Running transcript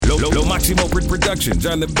Lo Máximo Productions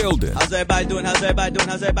on the building. How's everybody doing? How's everybody doing?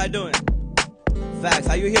 How's everybody doing? Facts.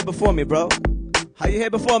 How you here before me, bro? How you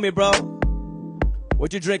here before me, bro?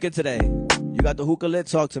 What you drinking today? You got the hookah lit?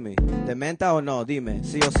 Talk to me. ¿De menta o no? Dime.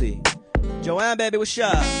 Sí o sí. Joanne, baby, what's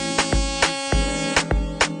up?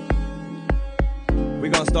 We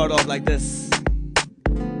gonna start off like this.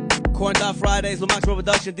 Corn Dot Fridays, Lo Máximo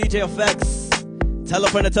Production, DJ Effects. Tell a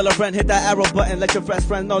friend, hit that arrow button. Let your best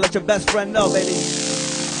friend know, let your best friend know, baby.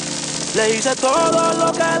 Le hice todo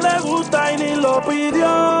lo que le gusta y ni lo pidió.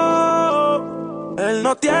 Él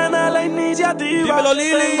no tiene la iniciativa. Dímelo,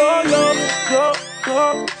 Lili. Yo.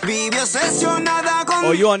 Vive obsesionada con.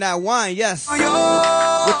 Oh, you on that wine, yes.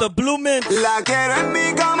 Yo. With the blue mint. La quiero en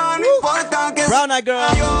mi cama, no importa que Brown Eyed Girl.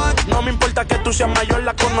 No me importa que tú seas mayor.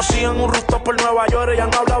 La conocí en un rooftop por Nueva York. Ella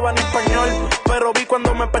no hablaba ni español, pero vi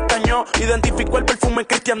cuando me pestañeó. Identificó el perfume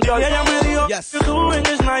Christian Dior. Y ella me dijo, yes. You're doing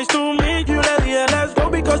is nice to meet you. Le dije, let's go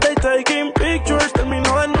because they taking pictures.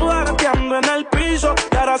 Terminó desnuda gateando en el piso.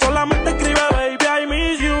 Y ahora solamente escribe, baby, I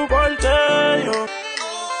miss you, porque yo.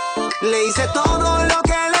 le hice todo lo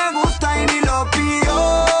que le gusta y ni lo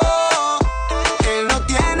pidió. Él no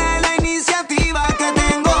tiene la iniciativa que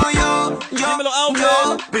tengo yo. Dímelo,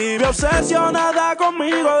 Alvin. Vive obsesionada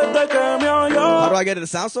conmigo desde que me oyó. How do I get it to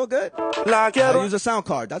sound so good? La I quiero. use a sound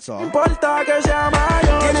card, that's all. No importa que sea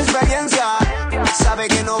mayor. Tiene experiencia, sabe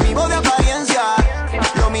que no vivo de apariencia.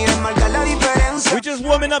 Lo mío es marcar la diferencia. We just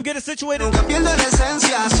warming up, get it situated. Nunca pierdo la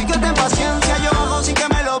esencia, así que ten paciencia. Yo bajo sin que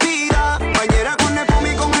me lo pida. Bañera con espuma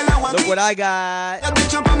y con el agua. Look what I got. Ya te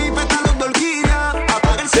echo pa' mi pétalos de orquídea.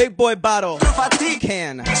 Apaga el Big boy bottle. fatigue.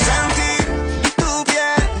 Can. Sentir tu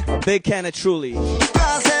piel. A big can of Truly.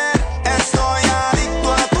 Placer, estoy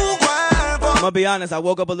adicto a tu cuerpo. I'm gonna be honest, I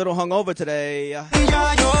woke up a little hungover today. Y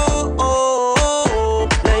ya yo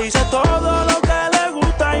Le hice todo lo que le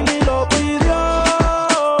gusta y ni lo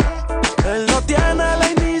pidió. Él no tiene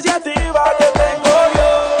la iniciativa que tengo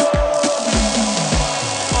yo.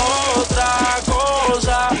 Otra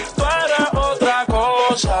cosa, tú eres otra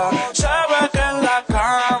cosa. Se ve que en la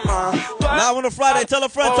cama tú eres Now on a Friday, tell a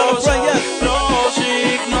friend, yes. Los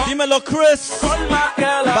signos Dímelo, Chris. forma que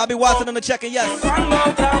la Bobby Watson on the check-in, yes. cuando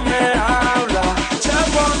otra me habla, se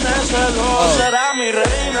pone celosa. Será mi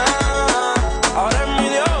reina, ahora es mi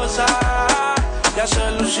diosa. Ya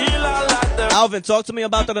se lucila la de Alvin, talk to me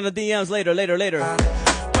about that on the DMs later.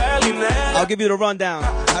 peli negra. I'll give you the rundown.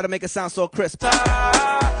 How to make it sound so crisp. Y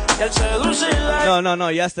el seducirla. No,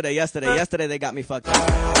 yesterday they got me fucked up.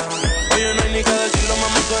 Oye, no hay ni que decirlo,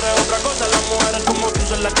 mami, tú eres otra cosa. Las mujeres como tú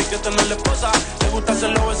son las que hay que tenerle esposa. Le gusta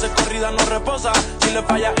hacerlo, veces corrida no reposa. Si le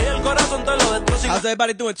falla y el corazón te lo destroza. How's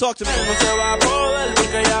everybody doing? Talk to me. No se va a poder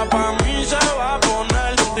porque ya pa' mí se va a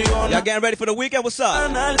poner. Digo, Y'all getting ready for the weekend? What's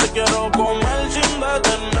up? te quiero comer sin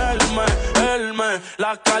detenerme. Él me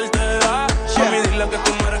la cartera. Mami, dile que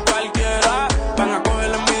tú no eres cualquiera. Van a coger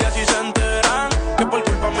la envidia si se enteran que por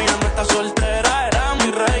culpa mía no está soltera. Era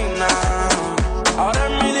mi reina, ahora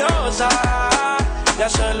es mi diosa. Ya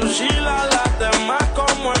se lucila las demás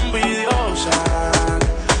como envidiosa.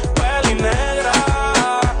 Peli negra,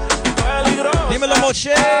 peligrosa. Dímelo,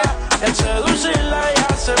 Moshe. El seducirla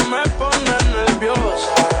ya se me pone nerviosa.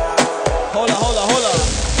 Hola.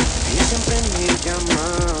 Ella siempre me llama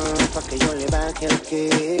pa' que yo le baje el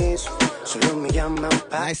queso. Solo me llama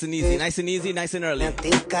pa' Nice and easy, nice and early.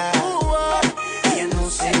 platicar. Ella no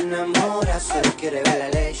se enamora, solo quiere ver la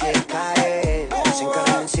leche caer. Se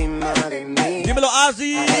encarga encima de mí. Dímelo,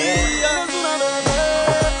 Ozzy.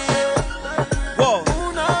 Whoa.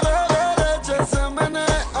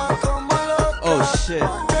 Oh, shit.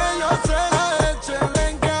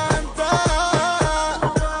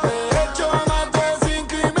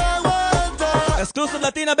 Exclusive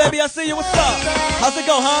Latina, baby, I see you. What's up? How's it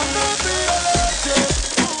go, huh?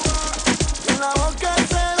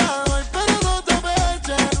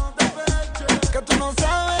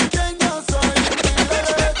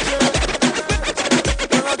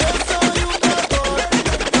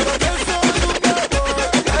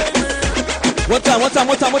 One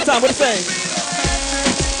time, what you saying?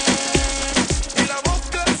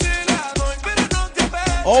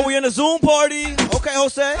 Oh, we in a Zoom party. Okay,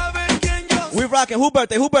 Jose. We rocking. Who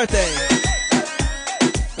birthday?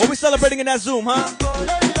 What we celebrating in that Zoom, huh?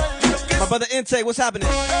 My brother Intake, what's happening?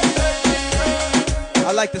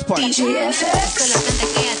 I like this part. DJ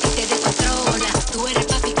Tú eres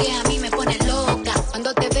papi que a mí me pone loca.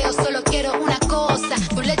 Cuando te veo solo quiero una cosa.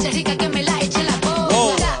 Tu leche rica que me la eche la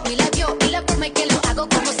boca. Mi labio y la forma en que lo hago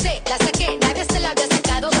como sé. La saqué, nadie se la había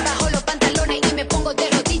sacado. Bajo los pantalones y me pongo de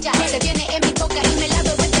rodillas. Se viene en mi boca y me la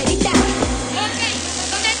veo enterita. Ok,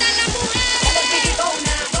 ¿dónde están las mujeres? Dale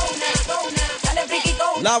friquitona, dale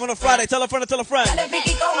friquitona. Live on a Friday. Tell a friend to tell a friend.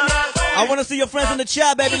 I want to see your friends in the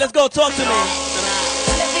chat, baby. Let's go. Talk to me.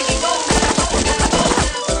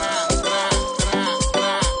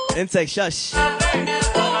 Intake, shush.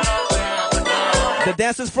 The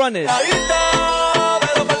dancers fronted.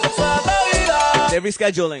 They're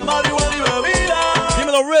rescheduling.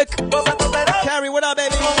 Dímelo, Rick. Carrie, what up,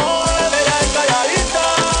 baby?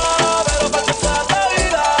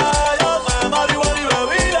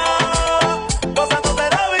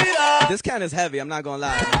 This can is heavy, I'm not gonna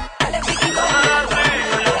lie. This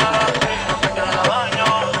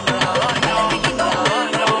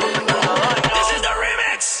is the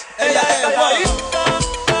remix.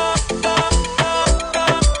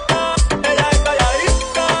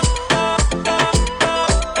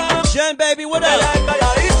 Jen, baby, what up?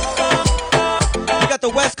 You got the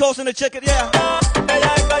West Coast on the chicken, yeah.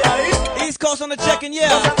 East Coast on the chicken, yeah.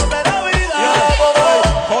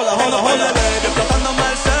 Hold on.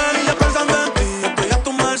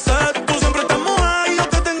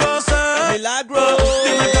 Milagro.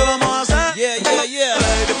 Yeah.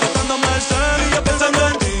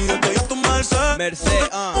 Merced,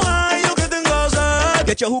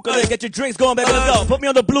 Get your hookah lit, get your drinks going, baby. Let's go. Put me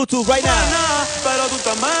on the Bluetooth right now.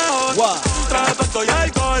 What?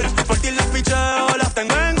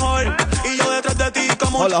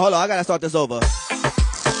 Hold on. I gotta start this over.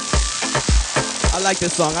 I like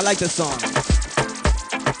this song.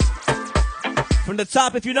 From the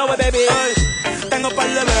top, if you know it, baby. Tengo par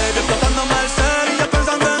de baby explotándome el ser y yo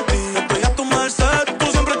pensando en ti. Estoy a tu merced,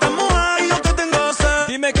 tú siempre te mojas y yo te tengo sed.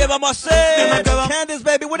 Dime qué vamos a hacer. Candice,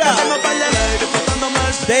 baby, what up? Tengo par de baby explotándome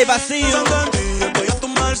el ser. Dave, I see you. Pensando en ti, estoy a tu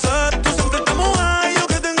merced, tú siempre te mojas y yo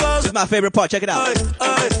que tengo This is my favorite part. Check it out.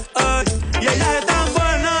 Y ella es tan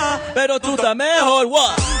buena, Pero tú estás mejor,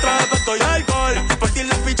 what? trae pesto y alcohol. Por ti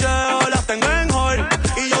les picheo, las tengo en hold.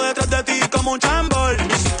 Y yo detrás de ti como un chambol.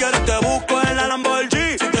 Y si quieres te busco en la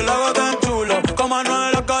Lamborghini. Si te lo hago tan chulo como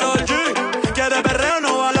Anuel o Karol G. Quieres perreo,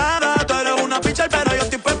 no balada. Tú eres una pichar, pero yo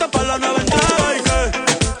estoy puesto para la 90. ¿Y qué?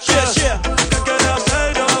 Yeah. ¿Qué quieres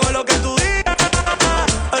hacer? Yo hago lo que tú digas.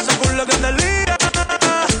 Ese culo que te lía.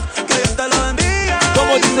 Que Dios te lo bendiga.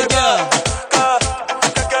 ¿Cómo dice que?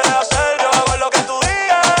 ¿Qué quieres hacer? Yo hago lo que tú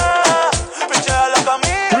digas. Pichea la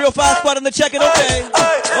familia. 305 spot on the check it, okay.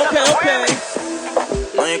 Okay.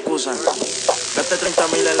 No hay excusa. Gasté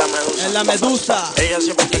 30,000 en la medusa. En la medusa. Ella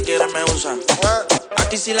siempre que quiere me usa.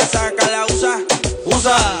 Aquí si la saca la usa.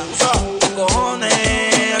 Usa. Con cojones.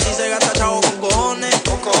 Aquí se gasta chavo con cojones.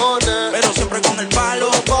 Pero siempre con el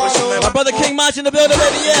palo. Por si me My va brother King March in the building,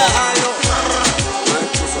 baby, yeah.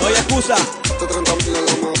 Oye, excusa. Te 30,000 en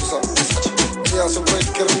la medusa. Ella siempre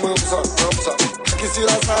quiere me usa.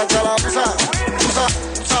 Quisiera sacar la usa.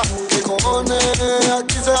 ¿Qué cojones?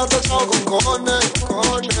 Aquí se hace chavo con cojones.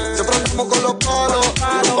 Siempre andamos con los palos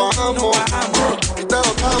y nos bajamos y te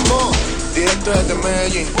lo damos. Directo desde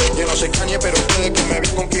Medellín. Yo no soy Kanye, pero puede que me vi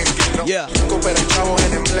con Kim. No. Yeah. Coopera chavos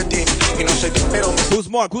en el maletín. Y no sé qué, pero me Who's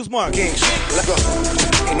Mark? Kings. Let's go.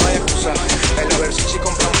 Y no hay excusa. En la Versace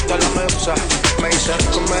compramos toda la medusa. Me hice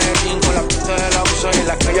rico en Medellín con la puta de la usa. Y en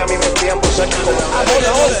la calle a mí me pillan por ser como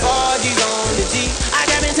Hold it. I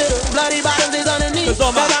got into the bloody bottoms is underneath.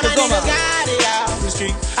 Kazoma. Got it out the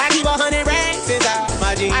street. I keep 100 racks inside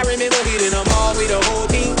my jeans. I remember hitting them all with the whole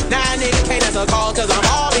team. Now a nigga can't answer calls cause I'm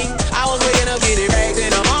balling. I was waking up getting racks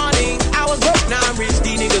in the morning. I was broke, now I'm rich,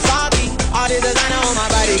 these niggas salty. All this designer on my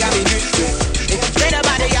body got me drip. Straight up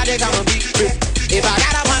out the yard, they call me big drip. If I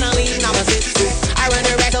got up on a lean, I'm a sit. I run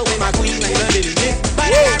the racks up with my queen like London legit.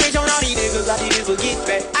 But I got rich on all these niggas, I didn't forget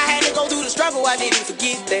that. I had to go through the struggle, I didn't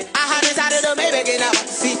forget that. I hop inside of the Maybach and I'm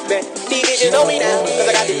sit back. These bitches know me now, cause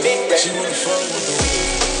I got the big back.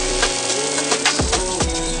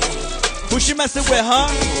 Who she messing with, huh?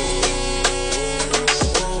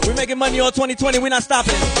 We making money all 2020, we not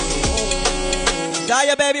stopping.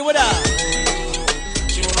 Daya, baby, what up?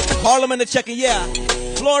 Harlem in the checking, yeah.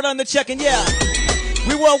 Florida in the checking, yeah.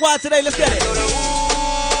 We worldwide today, let's get it.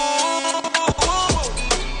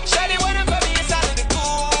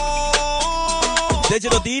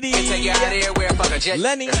 Digital DD. Take you out of here, wear a fucking jet.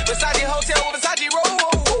 Lenny. Versace hotel with Versace roll.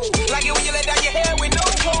 Like it when you let down your hair with no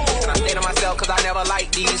clothes. And I say to myself, cause I never like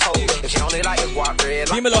these hoes. If you only like it, walk red.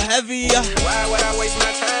 Like Dímelo heavy. why would I waste my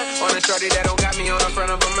time on a shorty that don't got me on the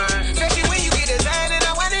front of a mind? Especially when you get designed and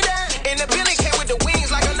I want it down. And the Billy came with the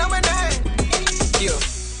wings like a number 9. Yeah,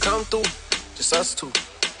 come through, just us two.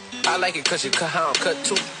 I like it cause you cut how I'm cut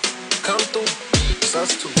too. Come through, just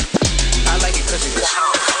us two. I like it cause you cut how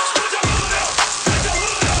I'm cut too.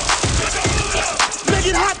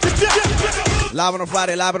 Live on a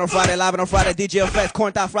Friday, DJ Effects,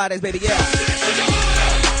 Corn Top Fridays, baby, yeah.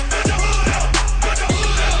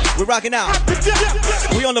 We're rocking out.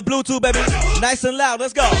 We on the Bluetooth, baby. Nice and loud.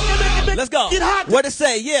 Let's go. Let's go. What to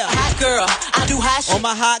say? Yeah. Hot girl, I do hot shit. On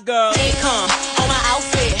my hot girl. They come on my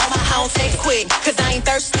outfit. I don't say quit, cause I ain't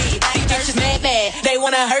thirsty. These bitches mad, they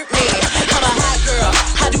wanna hurt me. I'm a hot girl,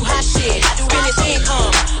 I do hot shit. Finish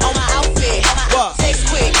income on my outfit. What? Say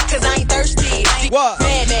quit, cause I ain't thirsty. What?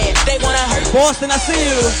 Mad, they wanna hurt me. Boston, I see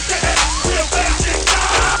you.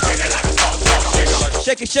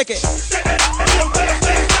 Shake it, shake it.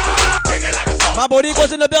 My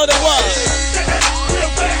Boricua's in the building.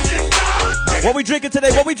 What we drinking today?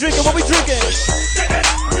 What we drinking? What we drinking?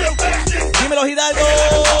 Dímelo, Hidalgo.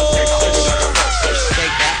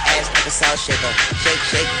 Shake that ass like a salt shaker.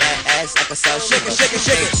 Shake that ass like a salt shaker. Shake it,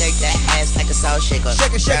 shake it. Shake that ass like a salt shaker.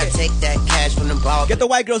 Shake it, shake it. Take that cash from the ball. Get the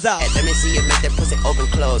white girls out. Let me see you make that pussy open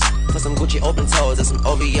close. Put some Gucci open toes and some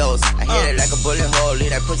OVOs. I hit it like a bullet hole,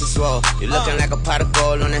 leave that pussy swole. You looking like a pot of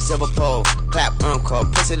gold on that silver pole. Clap, encore,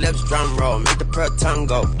 pussy lips, drum roll. Make the pearl tongue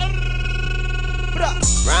go.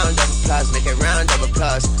 Round of applause, make it round of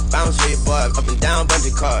applause. Bounce for your boy, up and down,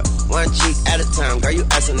 bungee cord. One cheek at a time, girl, you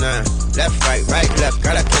asinine. Left, right, left,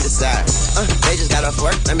 girl, I can't decide. They just got off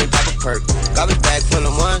work, let me pop a perk. Garbage bag full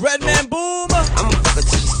of one. Red man, boom. I'ma fuck her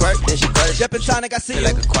till she squirt, then she go to Jep and Tonic, I see you.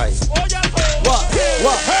 like a quiet. What?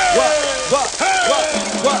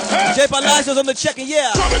 J Palazzo's on the checking,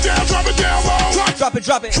 yeah. Drop it down low. Drop it.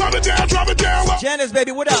 Drop it down low. Janice,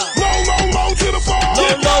 baby, what up? Low to the floor.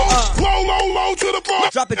 Low to the floor.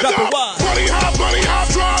 Drop it, what? Buddy hop drop.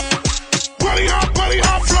 Buddy hop drop. Buddy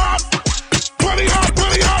hop drop. Buddy hop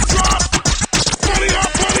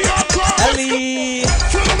drop. Ellie.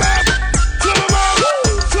 To the left.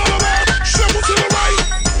 Shuffle to the right.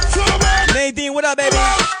 To the left. Nadine, what up, baby? To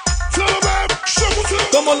the left. Shuffle to the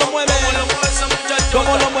right. ¿Cómo lo mueve?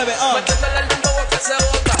 ¿Cómo lo mueve? ¿Cómo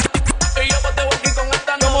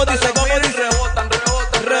dice?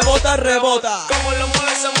 Rebota. Como lo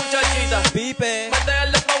mueve esa muchachita. Pipe.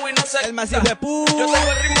 El masivo masivo de pu. Yo tengo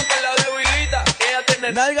el ritmo que la debilita. Ella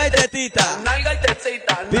tiene Nalga y tetita. Nalga y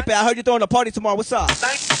tetita. Pipe, I heard you throwing a party tomorrow. What's up?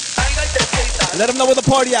 Nalga y tetita. Let them know where the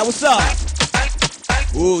party at. What's up?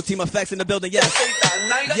 Ooh, Team Effects in the building. Yes.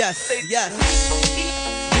 Yes.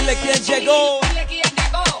 Dile quién llegó. Dile quién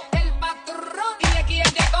llegó, el patrón. Dile quién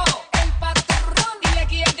llegó, el patrón. Dile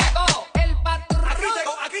quién llegó, el patrón.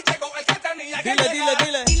 Aquí llegó el que tenía que Dile.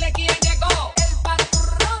 Dile quién llegó, el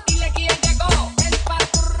patrón. Dile quién llegó, el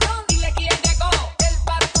patrón. Dile quién llegó, el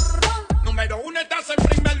patrón. Número 1 estás en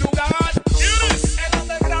primer lugar. El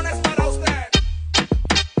underground es para usted.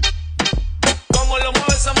 Como lo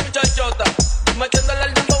mueve esa muchachota, metiéndole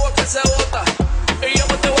al dembow que se bota. Y yo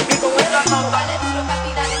me tengo aquí con esta nota. Dale duro,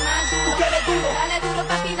 papi, dale más duro. Dale duro,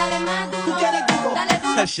 papi, dale más duro. Dale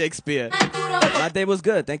duro, Shakespeare. más duro. My day was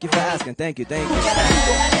good. Thank you for asking. Thank you. Dale duro,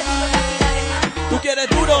 papi, dale más duro. Tú quieres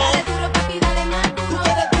duro. Dale duro, papi, dale más duro.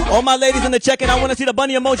 All my ladies on the check-in, I want to see the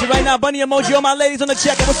bunny emoji right now. Bunny emoji, all my ladies on the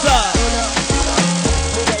check-in. What's up?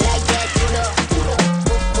 Move it like that, duro.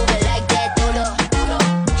 Move it like that, duro.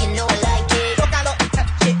 You know I like it. Tócalo,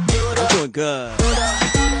 touch it, duro. I'm doing good.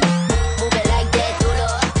 Move it like that, duro.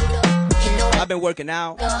 You know I've been working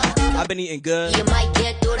out. I've been eating good. you might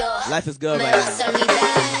get duro. Life is good right Me now. vas a olvidar.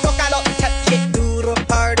 Tócalo, touch it, duro,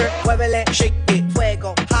 harder, muévele, shake it,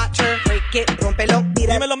 fuego, hotter, break it, rómpelo,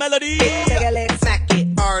 tira, Dímelo, Melody. pégale, smack it,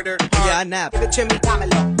 harder, Yeah, I nap. give it to me,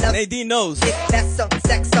 dámelo, love Nadine knows. it, that's so,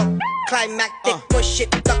 sexo, climactic, push it,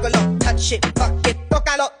 tócalo, touch it, fuck it,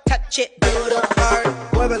 tócalo, touch it, duro, hard,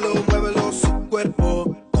 Muévelo su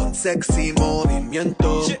cuerpo con sexy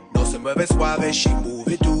movimiento. Shit. No se mueve suave, she move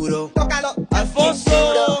it duro. tócalo, touch it, Alfonso.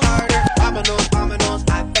 duro, harder, vámonos,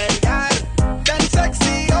 a pelear, tan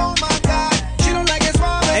sexy, oh my god, she don't like it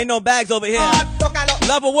suave, Ain't no bags over here. tócalo,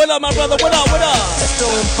 Lover, what up, my brother? What up? Esto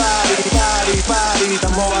es un party,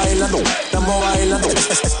 estamos bailando.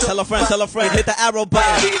 Tell a friend, hit the arrow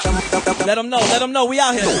button. Let them know, we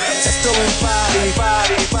out here. Esto es un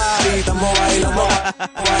party, estamos bailando.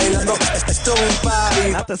 Esto es un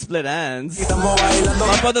party, Not to split ends. estamos bailando.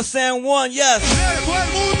 My brother San Juan, yes.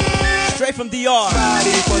 Straight from DR.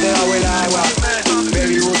 Party por debajo del agua,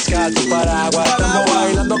 baby busca tu paraguas. Estamos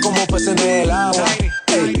bailando como peces en el agua,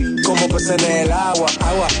 ey, como peces en el agua.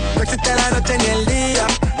 No existe la noche ni el día,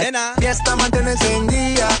 Nena, fiesta mantiene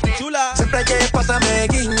encendida. chula. Siempre que pasa me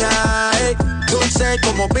guiña, ey, dulce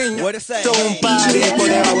como piña. What it say? Esto es un party por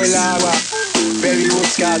debajo del agua, baby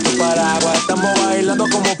busca tu paraguas. Estamos bailando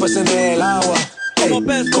como peces en el agua, ey,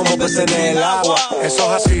 como peces en el agua.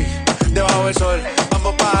 Eso es así, debajo del sol.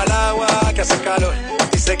 Vamos para el agua que hace calor.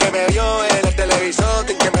 Y Dice que me vio en el televisor,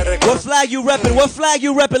 que me recuerda. What flag you reppin'? What flag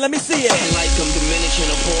you reppin'? Let me see it. Like I'm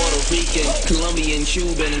Dominican or Puerto Rican, Colombian,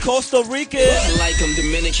 Cuban, and Costa Rican. Like I'm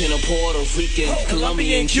Dominican or Puerto Rican,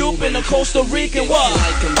 Colombian, Cuban, and Costa Rican. What?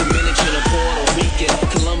 Like I'm Dominican or Puerto Rican,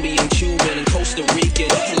 Colombian, Cuban, and Costa Rican.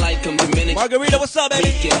 Like I'm Dominican. Margarita, what's up,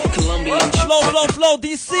 baby? Colombian, flow,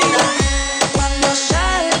 DC. Cuando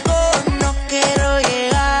salgo no quiero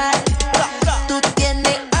llegar. Tú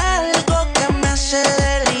tienes algo que me hace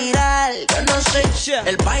delirar. Yo no sé,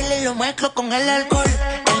 el baile lo mezclo con el alcohol.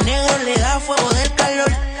 El negro le da fuego del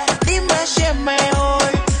calor. Dime si es mejor,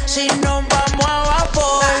 si nos vamos a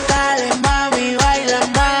vapor. Dale mami, baila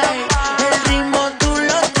más. El ritmo tú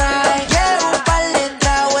lo traes. Llevo un par de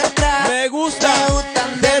tragos extra. Me gustan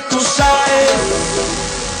de tus sabes.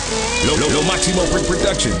 Lo Máximo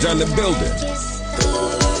Productions on the building.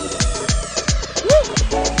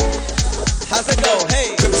 How's it go?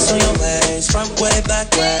 Hey. So your ways from way back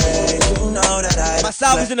way. You know that I. My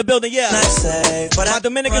South is in the building, yeah. My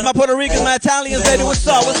Dominicans, my Puerto Ricans, my Italians, baby, what's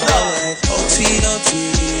up? What's up? OT,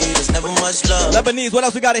 there's never much love. Lebanese, what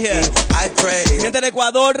else we got in here? I pray. Gente de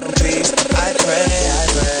Ecuador. I pray.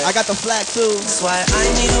 I got the flag too. That's why I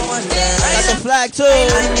need a one dance. I got the flag too.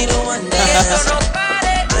 I need a one dance.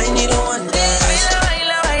 I need a one dance.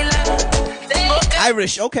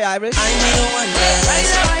 Irish, okay, Irish. I need a one dance. I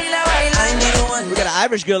need a one dance. We got an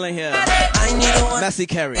Irish girl in here. I need a one. Messy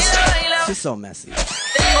Carrie. She's so messy.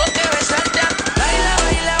 Tengo que besarte. Baila,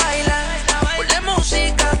 baila, baila. Ponle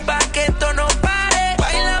música pa' que esto no pare.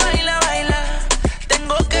 Baila, baila, baila.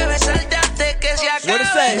 Tengo que besarte antes que se acabe. What it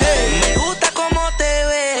say? Hey. Me gusta cómo te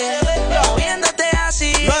ves. Moviéndote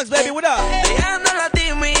así. Bugs, baby, what up? Dejando la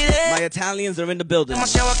timidez. My Italians are in the building.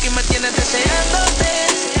 Demasiado aquí me tienes deseándote.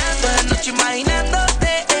 Toda la noche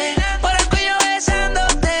imaginándote. Por el cuello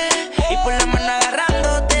besándote. Y por la mano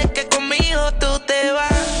agarrándote. Que conmigo tú te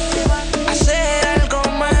vas a hacer algo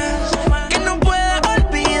más que no puedo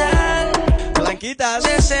olvidar. Blanquitas.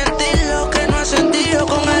 De sentir lo que no has sentido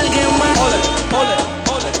con alguien más. Ole.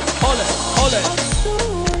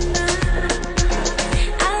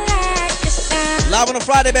 Live on a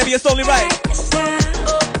Friday, baby, it's only right.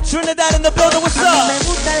 Trinidad in the building, what's A mí up? me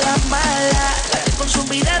gusta la mala, la que con su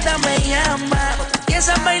mirada me llama.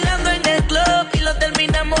 Empiezan bailando en el club y lo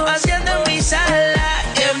terminamos haciendo en mi sala.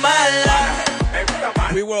 ¡Qué mala!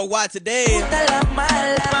 We worldwide today.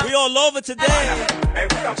 We all over today.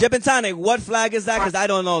 Jip and Tonic, what flag is that? Because I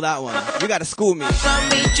don't know that one. You gotta school me.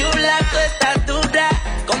 Mami chula, tú estás dura.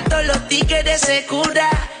 Con todos los tigres se cura.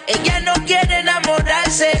 Ella no quiere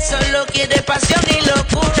enamorarse, solo quiere pasión y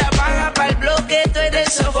locura. Baja pa'l bloque, tú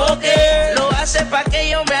eres sofoque. Lo hace pa' que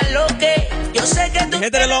yo me aloque. Yo sé que tú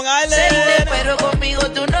Gente de Long Island. quieres, pero conmigo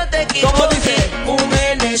tú no te ¿Cómo equivoques. dice? Un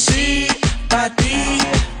Hennessy pa' ti,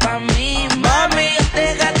 pa' mí, mami.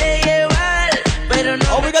 Déjate llevar, pero no.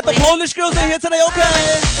 Oh, we got the Polish girls in here today,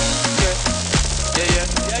 okay.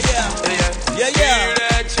 Yeah.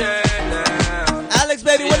 Alex,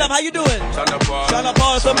 baby, what up? How you doing? Shana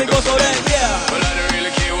Paul, something goes so then, yeah. Well, I don't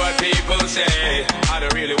really care what people say. I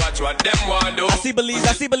don't really watch what them want do. I see believe.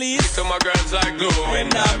 To my girls like glue,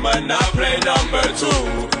 and I might not play number two.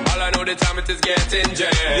 All I know the time it is getting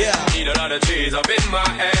jet. Yeah. Need a lot of trees up in my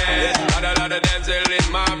head. Got a lot of damsel in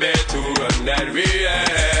my bed to run that real.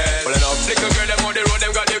 Well, enough flicker girl, them on the road,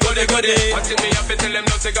 them got the goody. Watching me up until them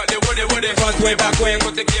know they got the woody. Front way, back way.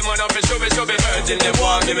 Put the game on up and show me. Virgin, they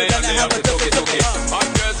want give me, and they have to took it. Hot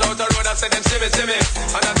girls out the road, I say them see me.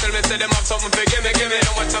 And I tell me, say them have something for give me.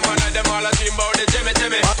 Don't want some man like them all a dream about the Jimmy.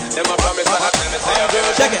 Them a promise and I tell me, say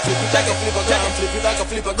Check it. Flip it like a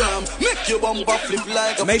flippergram. Make your bumper flip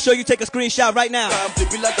like a. Make sure you take a screenshot right now.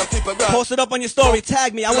 Flip it like a flippergram. Post it up on your story.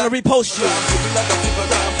 Tag me. I want to repost you. Flip it like a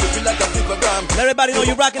flippergram. Flip it like a flippergram. Let everybody know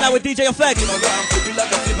you're rocking out with DJ Effect. Flip it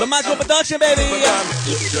like a flippergram. The Maxwell Production, baby.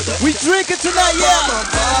 We drinking tonight, yeah.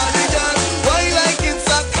 Why like it's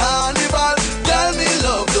a carnival? Tell me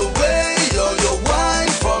love the way you wine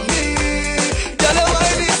for me. Tell the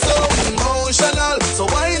wine is so emotional. So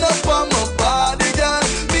wine up on my body, girl.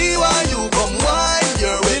 Me while you come wine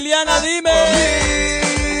your way. Liliana, dime.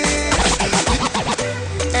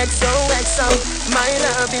 XOXO, my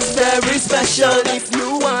love is very special. If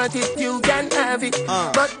you want it, you can have it.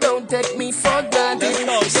 But don't take me for granted.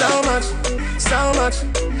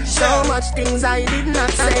 So much things I did not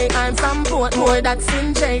say. I'm from Portmore, that's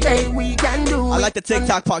in J. We can do it. I like the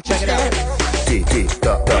TikTok part, check it out.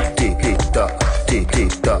 Tick-tock, tick-tock,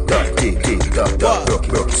 tick-tock, tick-tock,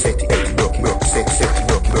 rock, set it, rock, set it,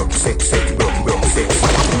 rock, set it.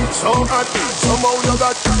 So hot, somehow you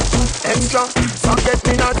got extra, forget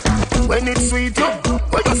me not. When it's sweet, you,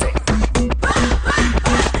 what you say?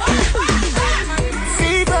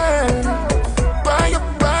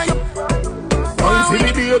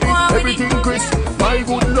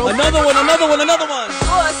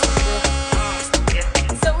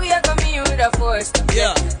 course.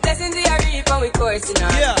 Yeah. Blessings we are reaping, we coursing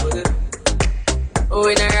on. Yeah. Oh,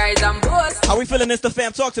 we not rise and boast. How we feeling, Insta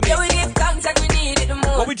fam? Talk to me. Yeah, we give thanks that we need it the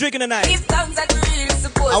most. What we drinking tonight? Give thanks that we really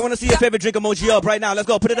support. I want to see your favorite drink emoji up right now. Let's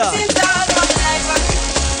go. Put it up.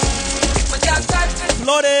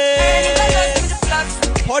 Loaded.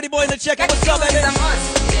 Party boy in the check. What's up, baby?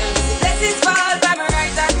 Blessings fall by my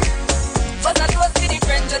right hand. But I toast to the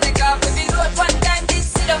friends that take off with me load. One time this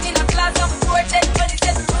sit down in a class of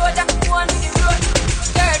 4-10-27 road. I'm one in the road.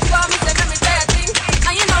 Third form is a very tired thing.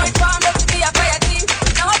 And you know it formed up to be a fire team.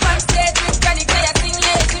 Now up on stage with Granny Clay sing.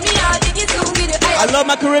 Yeah, see me all dig it to be the I love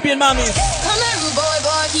my Caribbean mommies. Come here, rude boy,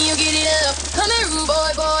 boy, can you get it up? Come here, rude boy,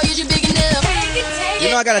 boy, you big enough. You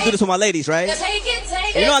know I gotta do this with my ladies, right?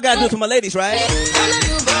 You know I gotta do this with my ladies, right?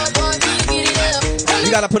 You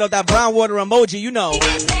gotta put up that brown water emoji, you know.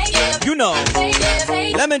 You know.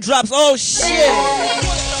 Lemon drops, oh shit.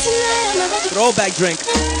 Throwback drink.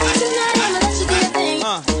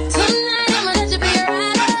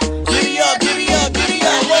 Giddy up, giddy up, giddy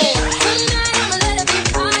up, whoa.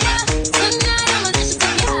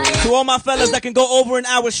 To all my fellas that can go over an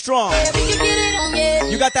hour strong.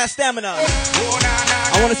 You got that stamina.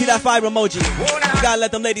 I want to see that fire emoji. You gotta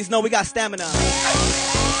let them ladies know we got stamina.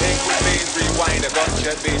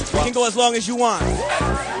 We can go as long as you want.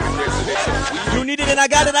 You need it and I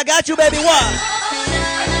got it. I got you, baby. What?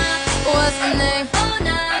 What's my name?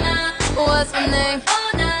 What's my name?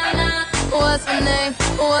 What's my name?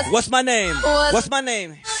 What's my name? What's my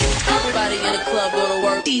name? Everybody in the club go to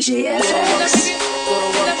work. DJ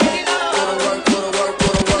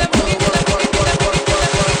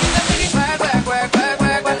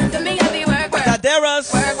Is that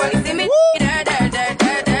Dara's?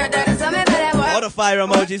 All the fire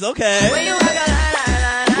emojis, okay.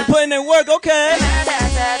 We're putting in work, okay.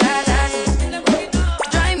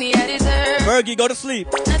 Fergie, go to sleep.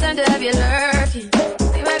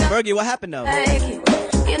 Fergie, what happened though?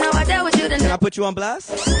 You know I dealt with you Can I put you on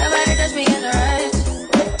blast? Nobody touched me in the right.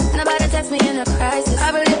 Nobody text me in a crisis.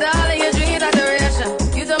 I believe that all of your dreams are duration.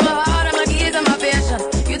 You took my heart, I'm a keys, and my patience.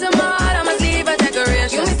 You took my heart, I'm a sleeve, a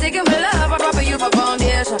decoration. You mistaken for love, I proper you for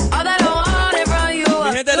foundation. All that I wanted from you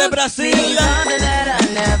was gente de Brasil. Something that I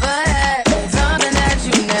never had. Something that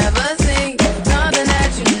you never seen. Something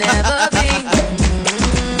that you never been.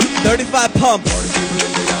 35 pumps.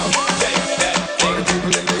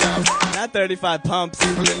 Not 35 pumps.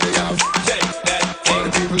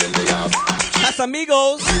 That's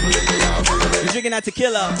amigos. You're drinking that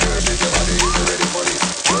tequila.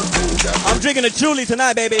 I'm drinking a Truly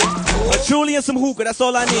tonight, baby. A Truly and some hookah. That's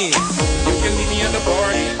all I need. You can meet me at the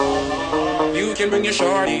party. You can bring your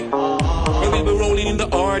shorty. We'll be rolling in the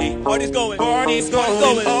party. Party's going. Party's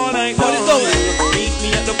going all night long. Party's going. Meet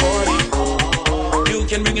me at the party. You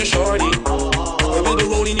can bring your shorty. We'll be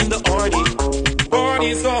rolling in the party.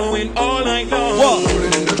 Party's going all night long.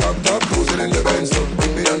 Rolling in the drop top, cruising in the Benz.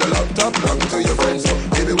 Put me on the laptop, knock it to your friends.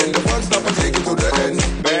 Maybe when the fun stop, I take it to the end.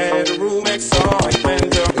 Bedroom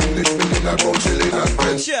excitement. English meaning like I'm chilling at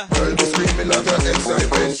friends. Girl be screaming like her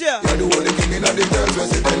excitement. You're the only king in the girl's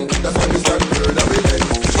resident. That's why we start girl every day.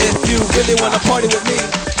 If you really wanna party with me,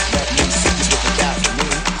 let me see you with the guys with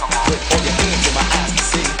me. Put all your hands in my eyes to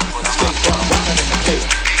see. Straight from rockin' in the face.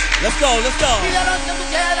 Let's go, let's go.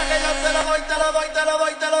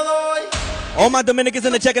 All my Dominicans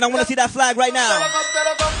in the check and I want to see that flag right now.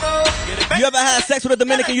 You ever had sex with a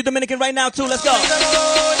Dominican? You Dominican right now too, let's go.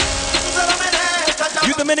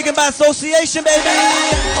 You Dominican by association, baby.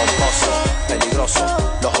 Pomposo, peligroso,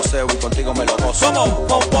 lo joseo y contigo me lo gozo. ¿Cómo?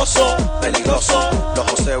 Pomposo, peligroso, lo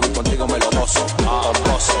joseo y contigo me lo gozo.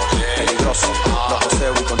 Pomposo, peligroso, lo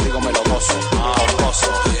joseo y contigo me lo gozo.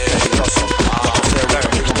 Pomposo, peligroso, lo joseo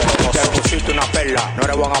y contigo me lo gozo. Te pusiste una perla, no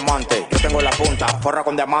eres buen amante. Yo tengo la punta, forra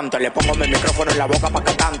con diamante. Le pongo mi micrófono en la boca pa'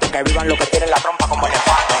 que cante. Que vivan los que tienen la trompa como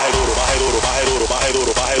elefante. Baje duro, baje duro, baje duro, baje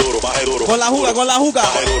duro, baje duro, baje duro. Con la juga, con la juga.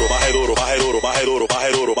 Baje duro, baje duro, baje duro, baje duro,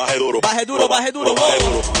 baje duro, baje duro. Baje duro, baje duro, baje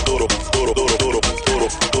duro, duro, duro, duro, duro, duro,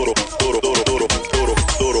 duro, duro, duro, duro, duro,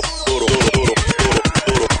 duro, duro, duro,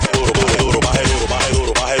 duro, duro, baje duro, baje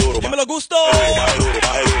duro, baje duro. Dímelo, Gusto. Baje duro,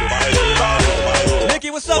 baje duro, baje duro, baje duro. Nicky,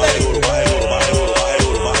 what's up, baby? Baje duro, baje duro, baje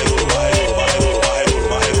duro, baje duro, baje duro, baje duro, baje duro, baje duro,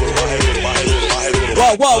 baje duro, baje duro, baje duro, baje duro.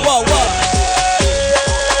 Whoa, whoa, whoa, whoa.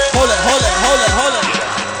 Hold it, hold it, hold it, hold it.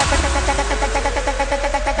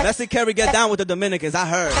 Messi Kerry get down with the Dominicans, I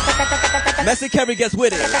heard. Messi Kerry gets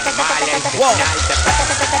with it. Whoa.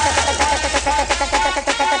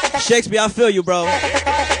 Shakespeare, I feel you, bro.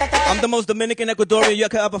 I'm the most Dominican Ecuadorian you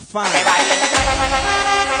could ever find.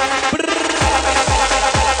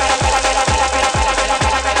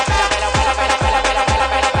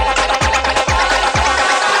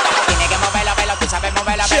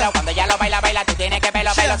 baila, baila, tú tienes que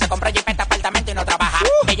verlo, verlo. Se compró jipeta, apartamento y no trabaja.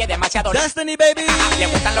 Ella es demasiado Destiny, baby. Le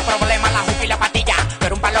gustan los problemas, la juca y la patilla.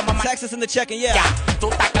 Pero un palomo más. Texas in the check-in, yeah. Ya,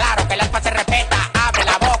 tú estás claro que el alfa se respeta. Abre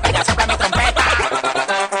la boca, ya sopla mi trompeta.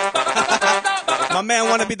 My man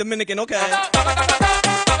wanna be Dominican, okay.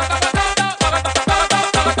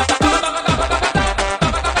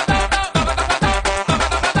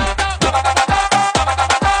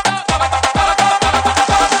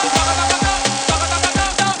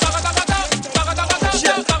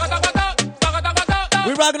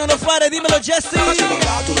 We rocking on a Friday, dímelo, Jesse.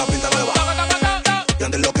 Una pinta nueva. Y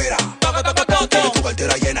andes lo que era. Tienes tu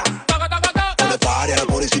cartera llena. No le pares al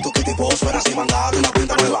pobrecito que tipo suena sin mandar una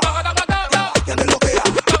pinta nueva. Y andes lo que era.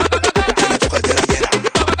 Tienes tu cartera llena.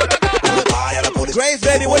 No le pares al pobrecito. Grace,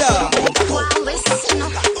 baby, what up?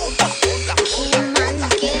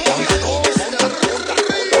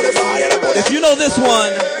 If you know this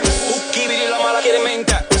one.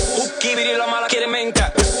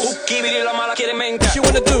 What you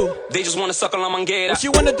wanna do? They just wanna suck on la manguera. What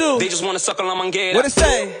you wanna do? They just wanna suck on la manguera. What it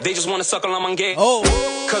say? They just wanna suck on la manguera. Oh.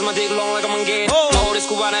 Cause my dick long like a manguera. Oh. Ahora es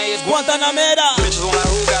cubana y es Guantanamera. Bitches want la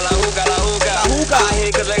juca, la juca, la juca. La juca. I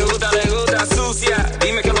hate cause le gusta sucia.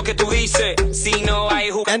 Dime qué es lo que tú dices. Si no hay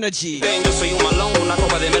juca. Energy. Ven, yo soy un malón, una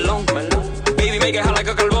copa de melón. Baby, make it hot like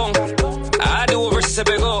a carbón. I do a verse y se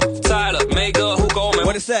pegó. Tyler, make a hookah on.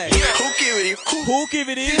 What it say? Hookivity.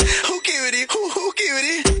 Hookivity. Hookivity.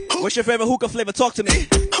 Hookivity. What's your favorite hookah flavor? Talk to me.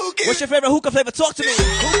 What's your favorite hookah flavor? Talk to me.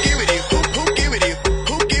 Hookivity. Hookivity.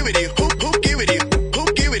 Hookivity. Hookivity.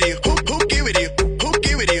 Hookivity. Hookivity.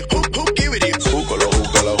 Hookivity. Hookivity. Hookalo,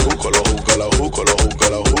 hookalo, hookalo, hookalo, hookalo,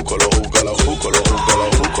 hookalo, hookalo, hookalo, hookalo, hookalo,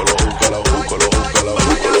 hookalo, hookalo, hookalo, hookalo, hookalo.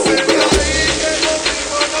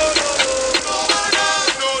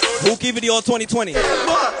 Hookivity all 2020.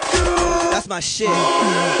 That's my shit.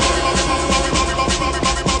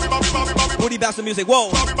 Booty bounce music,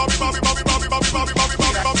 whoa.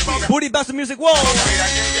 Booty bounce music, whoa.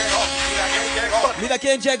 Mira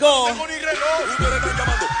quién llegó.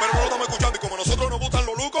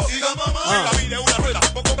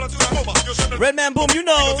 Redman Boom, you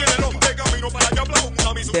know.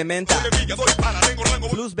 Dementa.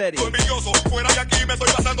 Bluesberry.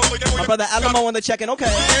 My brother Alamo on the check-in,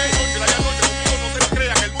 okay.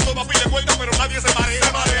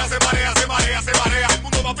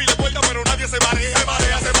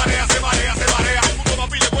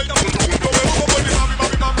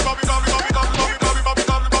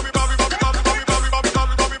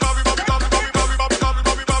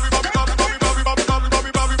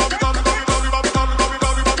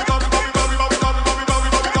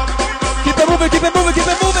 Keep it moving, keep it moving, keep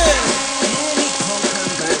it moving.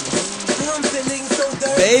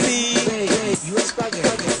 Baby.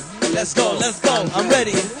 Let's go, let's go. I'm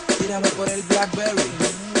ready. Tírame por el Blackberry.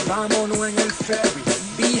 Vámonos en el ferry.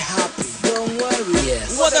 Be happy, don't worry.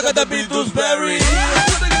 Yes. What I got the Beatles berry.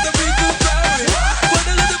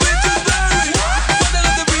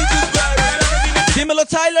 Dímelo,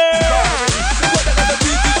 Tyler.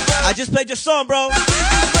 I just played your song, bro.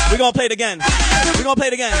 We're gonna play it again. We're gonna play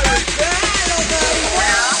it again.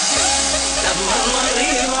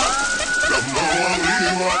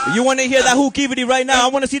 You wanna hear that hookivity right now? I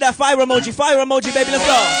wanna see that fire emoji, baby. Let's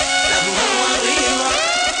go.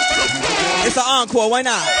 It's an encore, why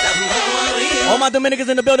not? All my Dominicans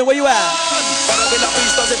in the building, where you at?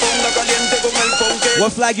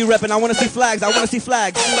 What flag you repping? I wanna see flags, I wanna see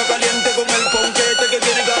flags.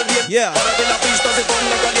 Yeah.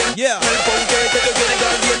 Yeah.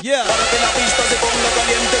 Yeah.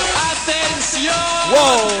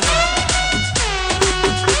 Whoa.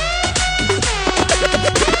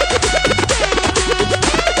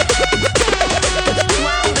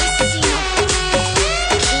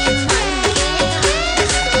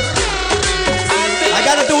 I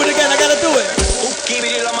gotta do it again, I gotta do it.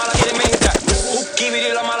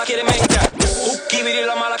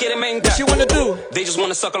 What you wanna do? They just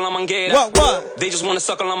wanna suck on la manguera. What? They just wanna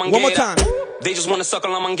suck on la manguera. One more time. They just wanna suck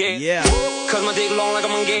on la manguera. Yeah. Cause my dick long like a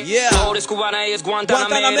manguera. Yeah. Ahora es cubana y es Guantanamera.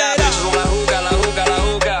 Guantanamera. Bitches want la juca, la juca, la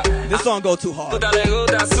juca. This song go too hard. Puta le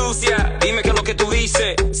gusta sucia. Dime qué es lo que tú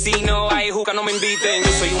dices. Si no hay juca, no me inviten.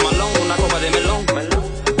 Yo soy un malón, una copa de melón.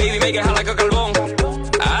 Baby, make it hot like a carbón.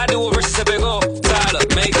 I do a verse y se pegó. Tyler,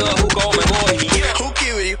 make a hookah on me, boy. Yeah.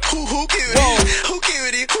 Hookivity. Hookivity.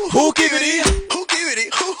 Hookivity. Hookivity. Hookivity.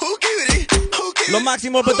 Hookivity. Lo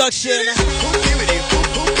Máximo Production. Hookivity.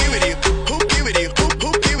 Hookivity. Hookivity.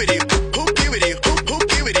 Hookivity. Hookivity.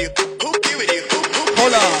 Hookivity. Hookivity.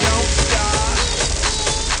 Hold on.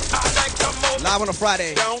 Live on a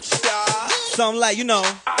Friday. Something like, you know.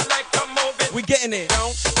 I like to move it. We getting it.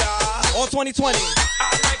 All 2020.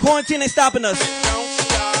 Quarantine ain't stopping us.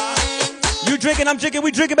 You drinking, I'm drinking,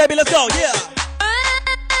 we drinking, baby. Let's go. Yeah.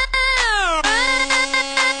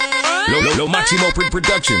 Lo Maximo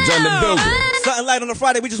Productions on the building. Something light on a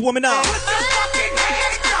Friday, we just warming up.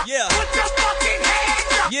 Yeah.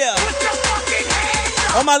 Yeah.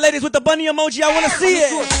 All my ladies with the bunny emoji, I wanna see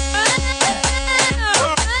it.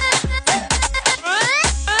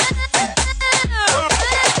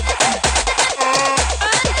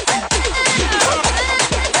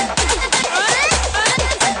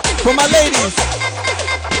 For my ladies.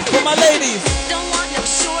 For my ladies. Don't want no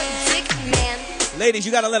short dick man. Ladies,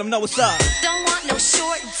 you gotta let them know what's up. Don't want no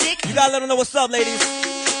short dick. You gotta let them know what's up, ladies.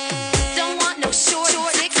 Don't want no short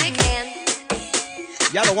dick man.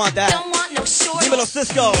 Y'all don't want that. Don't want no short Dímelo,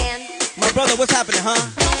 Cisco. man. My brother, what's happening, huh?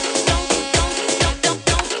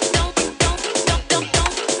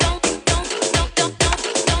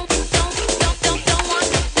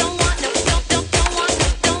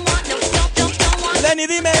 Lenny,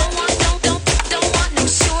 dime.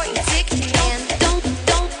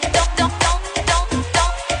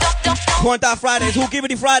 Quarantine Fridays, Who Give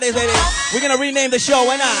It Fridays, baby. We're gonna rename the show,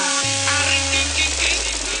 why not?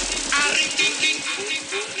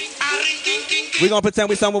 We're gonna pretend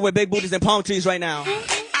we're somewhere with big booties and palm trees right now.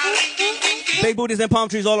 Big booties and palm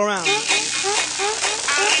trees all around.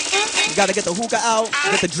 You gotta get the hookah out,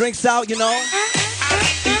 get the drinks out, you know.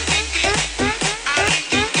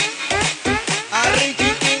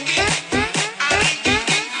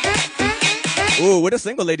 Ooh, where the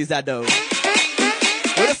single ladies at though?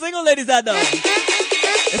 Where the single ladies at though?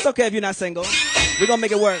 It's okay if you're not single. We're gonna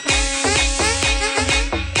make it work.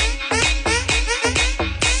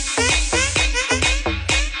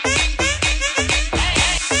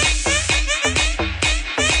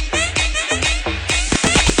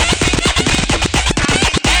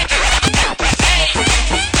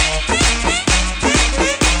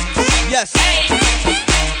 Yes.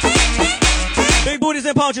 Big booties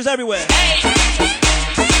and punches everywhere.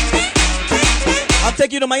 I'll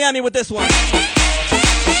take you to Miami with this one.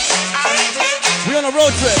 We're on a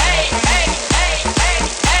road trip.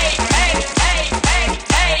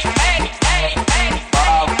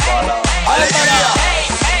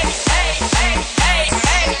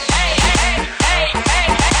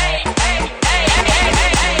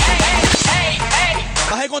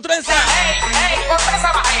 Bajé con trenza.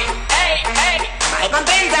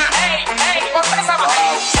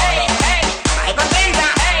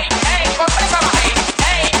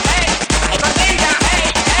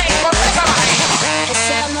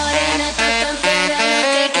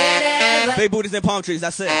 Big booties and palm trees,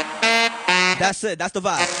 that's it. That's it, that's the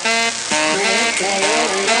vibe.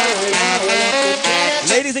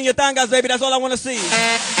 Ladies in your tangas, baby, that's all I want to see.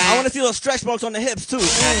 I want to see those stretch marks on the hips, too.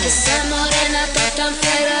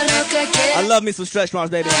 I love me some stretch marks,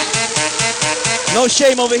 baby. No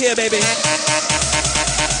shame over here, baby.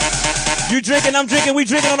 You drinking, I'm drinking, we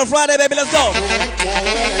drinking on a Friday, baby, let's go.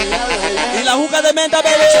 Y la juca de menta,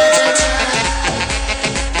 baby.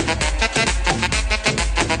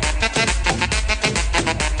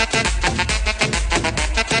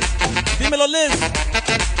 Dímelo, Liz.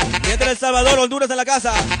 Mientras El Salvador, Honduras en la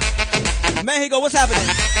casa. México, what's happening?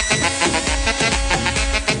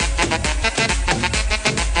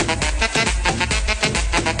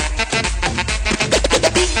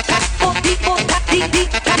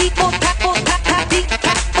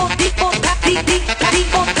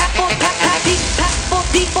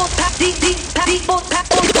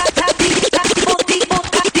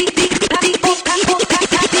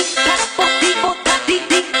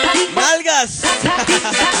 Nalgas.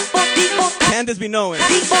 Candace be knowing.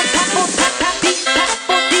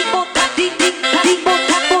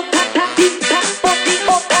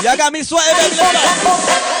 Y'all got me sweating, baby. Let's go.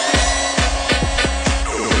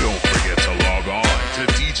 Don't forget to log on to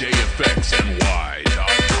DJFXNY.com.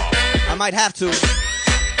 I might have to.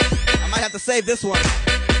 I might have to save this one.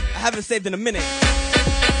 I haven't saved in a minute.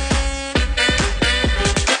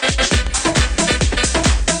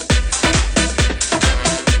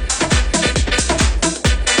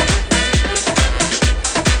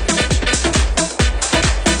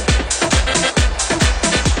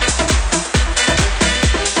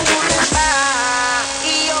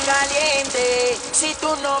 Si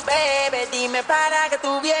tú no bebes, dime para que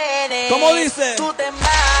tú vienes. ¿Cómo dice? Tú te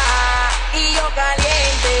vas y yo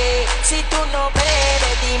caliente. Si tú no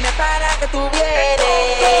bebes, dime para que tú vienes.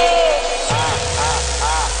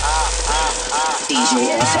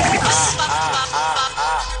 DJ FX.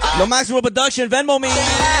 Lo Maximo Production, Venmo me. Y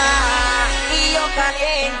yo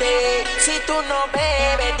caliente. Si tú no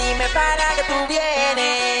bebes, dime para que tú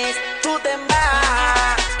vienes. Tú te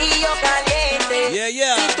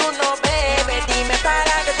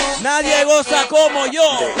Nadie goza como yo.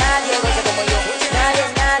 Nadie goza como yo.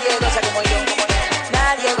 Nadie goza como yo.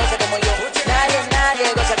 Nadie goza como yo. Nadie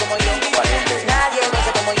goza como yo. Nadie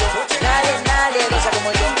goza como yo. Nadie goza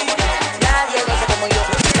como yo. Nadie goza como yo.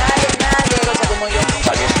 Nadie goza como yo.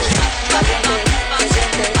 Valiente, se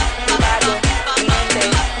siente mi barrio, mi gente.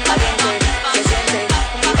 Valiente, se siente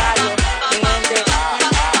mi barrio, mi gente.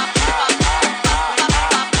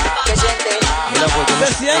 Se siente.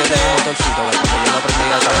 Se siente.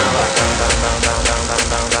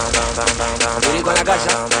 Con la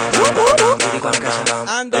casa.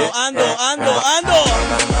 Ando.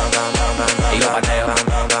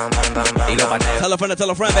 Tell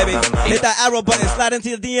a friend, baby. Hit that arrow button, slide into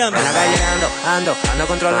the DMs. En la calle ando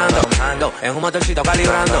controlando, ando en un motorcito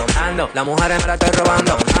calibrando, ando, las mujeres me la estoy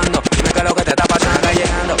robando, ando, dime qué es lo que te está pasando. En la calle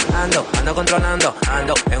ando controlando,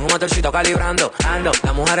 ando en un motorcito calibrando, ando,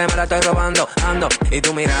 las mujeres me la estoy robando, ando, y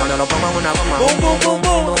tú mira, cuando lo pongo en una goma, boom, boom, boom,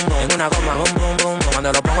 boom, en una goma, boom, boom, boom,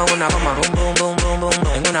 cuando lo pongo en una goma, boom, boom, boom, boom, boom,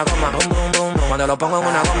 en una goma, boom, boom, boom, cuando lo pongo en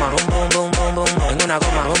una goma, boom, boom, boom, boom, boom, en una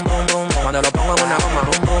goma, boom, boom, boom, cuando lo pongo en una goma,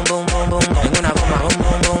 boom, boom, boom, boom, boom, en una goma, boom,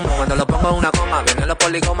 boom, boom, cuando lo pongo en una goma, vienen los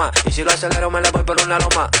poligomas, y si lo acelero me la voy por una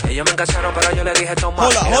loma. Ellos me encasaron pero yo le dije toma,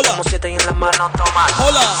 hola. como 7 y en las manos toma.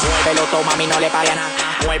 Hola. Muévelo, toma, mami, no le pare a nada.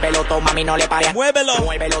 Muévelo, toma, mami, no le pare a nada. Muévelo,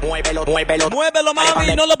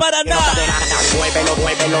 mami, no lo para nada. Muévelo.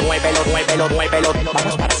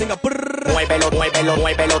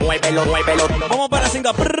 Vamos para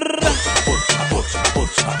Singapur. Muévelo.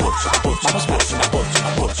 Vamos para Singapur.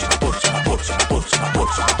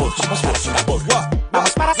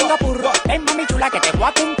 Vamos para Singapur. Ven, mami chula, que te voy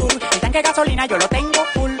a tuntur. El tanque de gasolina yo lo tengo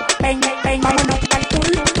full. Ven, vámonos para el tour.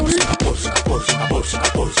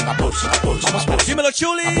 Dímelo,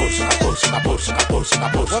 chuli.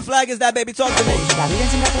 What flag is that, baby? Talk to me. La vida en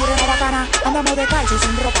Singapur es una bacana. Andamos de calcio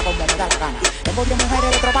sin ropa como me da la gana. Tengo 10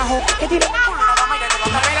 mujeres de trabajo que tiran la cama.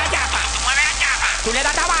 Mueve la llapa. Tú le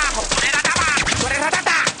das abajo. Tú eres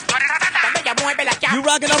ratata. Cuando ella mueve la llapa. You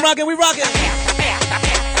rockin', I'm rockin', we rockin'.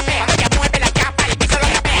 Cuando ella mueve la llapa, el piso lo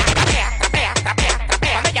tapea.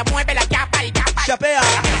 Cuando ella mueve la llapa, el llapa. Chapea.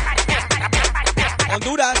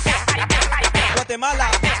 Honduras. Guatemala.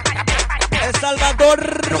 El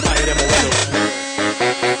Salvador. No pare de moverlo.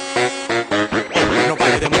 No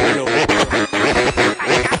pare de moverlo.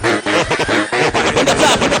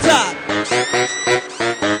 From the top.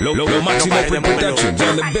 Lo máximo Productions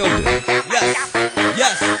on the building.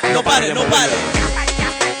 Yes. No pare.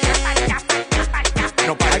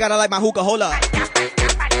 I gotta light my hookah, hold up.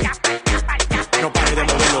 No pare de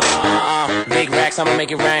moverlo. Big racks, I'ma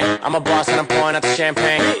make it rain. I'm a boss and I'm pouring out the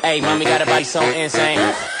champagne. Hey, mommy got a body so insane.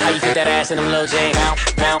 How you fit that ass in them little jeans?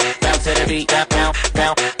 Bounce to the beat, bounce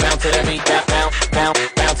to the beat,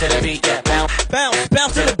 bounce to the beat,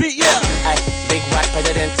 bounce to the beat, yeah. Hey, big rock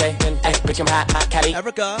presidente. Hey, bitch, I'm hot, Cali.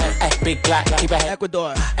 Africa. Hey, big Glock, keep it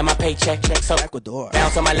Ecuador. And my paycheck, so Ecuador.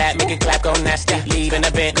 Bounce on my lap, make it clap, go nasty. Leave in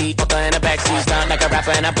the Bentley, fucker in the backseat. Stunt like a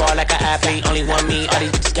rapper and I ball like an athlete. Only one me, all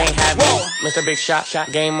these bitches can't have me. Mr. Big Shot,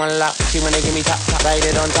 game on lock. She when they give me top, write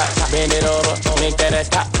it on top, bend it over, make that ass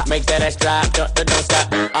pop, make that ass drop, don't stop.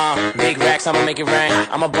 Big racks, I'ma make it rain.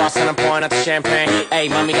 I'm a boss and I'm pouring out the champagne. Hey,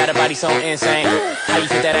 mommy got a body so insane. How you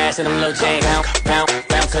fit that ass in them little jeans?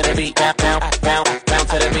 Bounce to the beat, bounce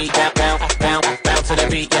to the beat, bounce to the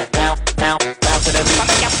beat, bounce to the beat.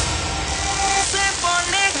 Se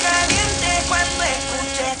pone caliente cuando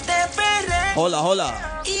escucha este perreo.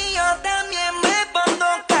 Hola. Y yo también me pongo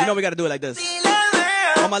caliente. You know we gotta do it like this.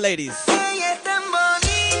 All my ladies. Ella es tan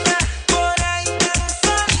bonita, por ahí tan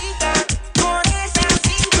solita, con esa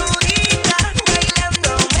cinturita,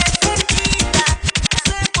 bailándome cerquita.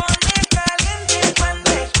 Se pone caliente cuando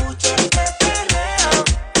escucha este perreo.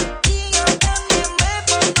 Y yo también me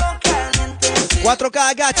pongo caliente. 4K,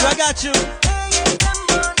 I got you.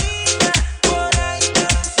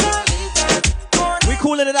 We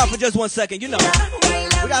cooling it out for just 1 second, you know.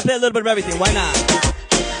 We gotta play a little bit of everything, why not?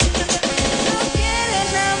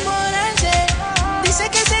 Dice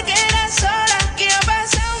que se queda sola, que ha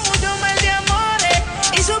pasado mucho mal de amores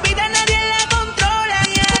y su vida nadie la controla,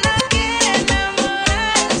 ya no quiere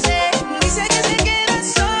enamorarse. Dice que se queda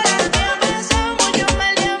sola, que ha pasado mucho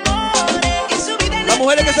mal de amores y su vida nadie. Las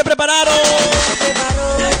mujeres que se prepararon.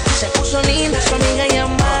 Se puso linda, su amiga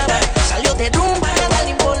llamaba, salió de rumba, nada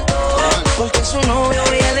le importó, porque su novio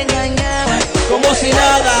ella le engañaba. Como si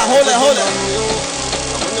nada, hola.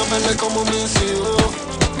 Acompáñame como me sigo.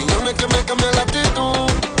 Millones que me cambian la actitud.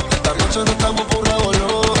 Esta noche no estamos por revolver.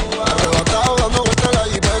 Arrebatado dando vueltas a la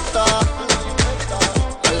jipeta.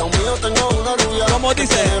 Al lado mío tengo una rubia. ¿Cómo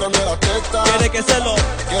dice? Quiere que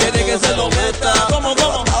se lo meta. ¿Cómo?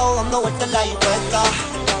 Arrebatado dando vueltas a la jipeta.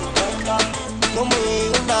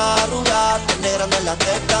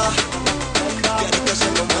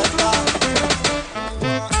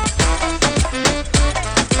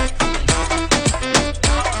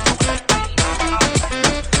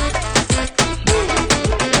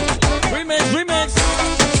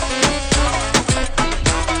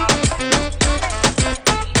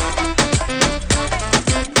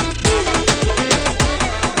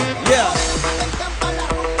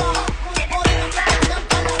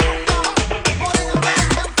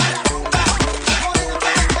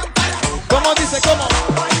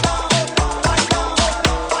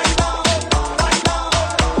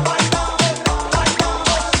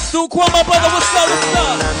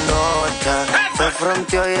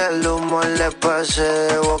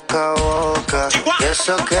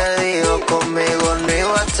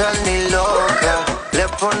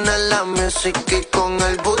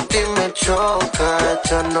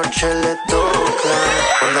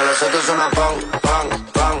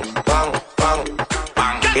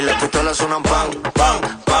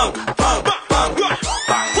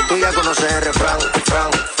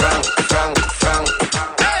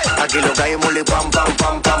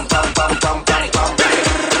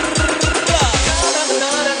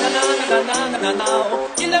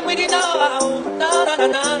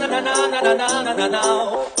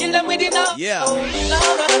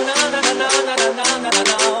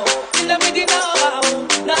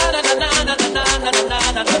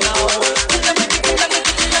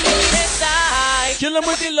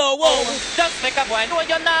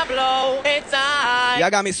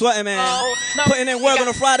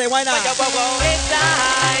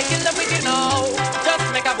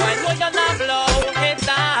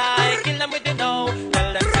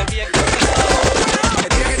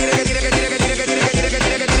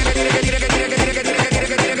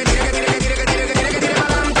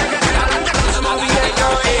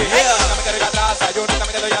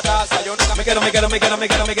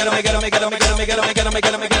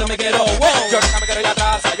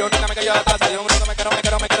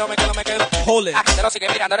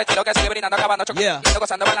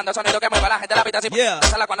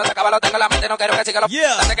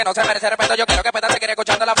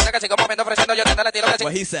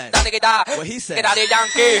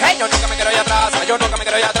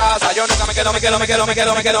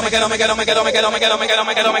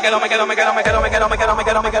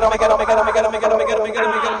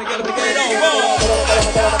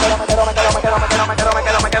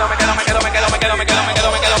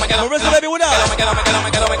 Marissa, baby, what up?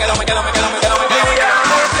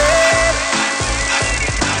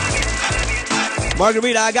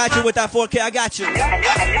 Margarita, I got you with that 4K, I got you.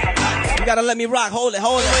 You gotta let me rock, hold it.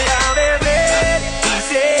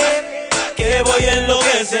 Que voy a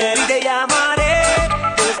enloquecer y te llamaré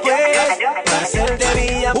después para hacerte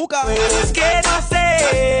mía. Pero es que no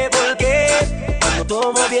sé por qué cuando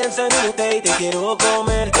tomo pienso en usted y te quiero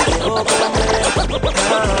comer,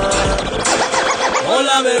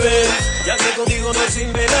 Hola bebé, ya que contigo no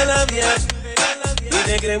sirve la labia y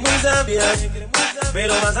te crees muy sabia,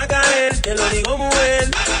 pero vas a caer, te lo digo mujer.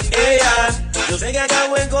 Yo sé que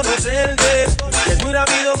acabo en conocerte, y es muy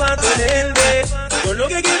rápido para tenerte. Yo lo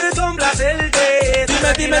que quiero es complacerte.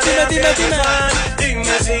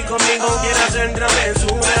 Dime si conmigo quieres hacer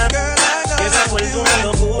travesura, que se ha vuelto una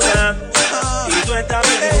locura y tú estás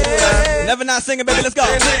bien dura. Never not singing, baby, let's go.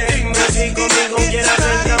 Dime si conmigo quieres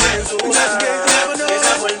hacer travesura, que se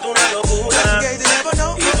ha vuelto una locura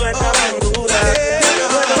y tú estás bien dura.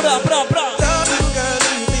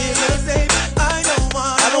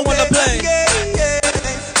 I don't wanna play.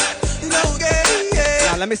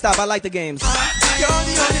 Now let me stop, I like the games. You're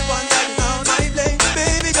the only one that knows my play.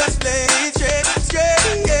 Baby, just play it straight.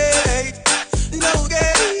 No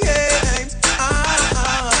games.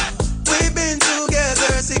 We've been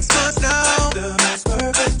together 6 months now. The most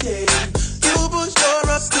perfect day. You pushed for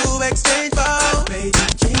us to exchange vows. Made you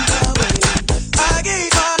change our way. I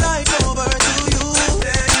gave my life over to you.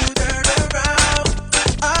 Then you turned around.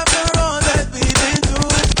 After all that we've been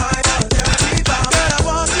through, I was very proud. Girl, I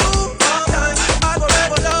want you all time. I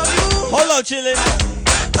forever love you. Hold on, Chili.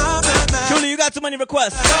 Julie, you got too many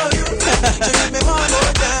requests.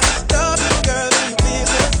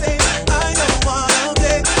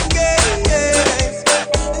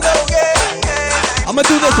 I'ma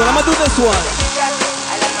do this one.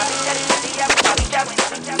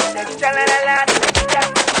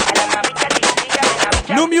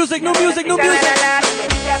 New music.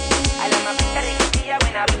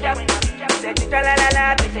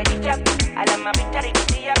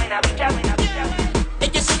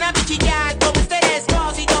 Ella es una bichilla con este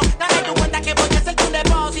despósito. Dale tu cuenta que voy a hacer tu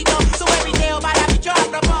depósito. Sube video para bicho a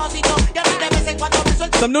propósito. Y a mí de vez en cuando me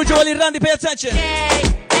suelto. Some new Joel y Randy, pay attention.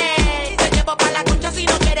 Te llevo pa' la concha si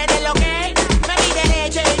no quieres de lo que. Me di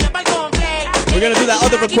derecho y yo pa'l completo. We're gonna do that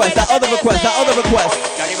other request.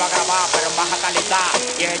 Yo le iba a grabar, pero en baja calidad.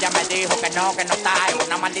 Y ella me dijo que no está. Es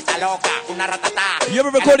una maldita loca, una ratatá. You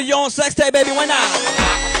ever recorded your own sex tape, baby? Why not?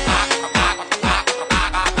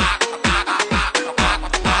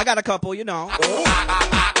 I got a couple, you know.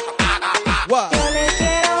 What?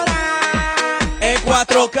 En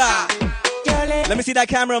 4K. Let me see that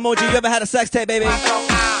camera emoji. You ever had a sex tape, baby?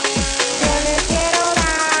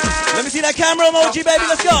 Let me see that camera emoji, baby.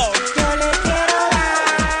 Let's go.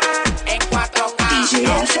 En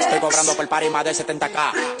 4K. cobrando por party más de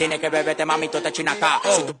 70K. Tiene que beberte, mami, tú te chinas acá.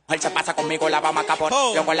 Si tu mujer se pasa conmigo, la vamos a capor.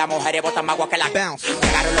 Yo con la mujer y botan más agua que la bounce.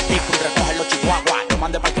 Llegaron los tipos y recogen los chihuahuas. Lo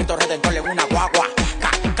mandé para el Cristo Redentor en una guagua.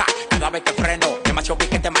 Cada vez que freno, demasiado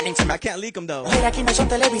piquete, manín. I can't leak them though. Mujeres aquí no son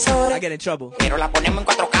televisores. I get in trouble. Pero la ponemos en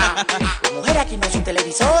 4K. Mujeres aquí no son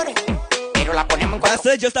televisores. Pero la ponemos en 4K. That's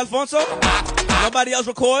it, just Alfonso? Nobody else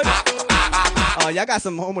record? Oh, y'all got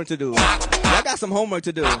some homework to do. Y'all got some homework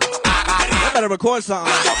to do. Y'all better record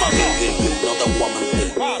something. No te voy a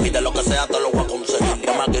mentir. Pide lo que sea, te lo voy a conseguir.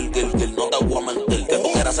 Llama Gil, no te voy a mentir. Que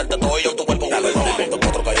tú quieras hacerte todo y yo en tu cuerpo convertir. Te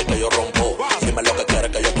cuatro calles que yo rompo. Dime lo que quieres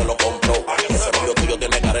que yo te lo compro. Ese rollo tuyo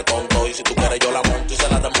tiene cara de tonto. Y si tú quieres yo la monto y se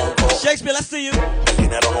la desmonto. Shakespeare, let's see you. El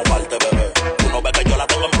dinero no falte, bebé. Tú no ves que yo la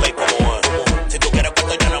tengo en play como es. Si tú quieres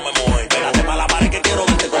cuento ya no me mueve. Pégate pa' la pared que quiero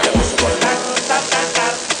verte con el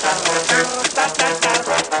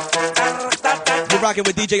You're rocking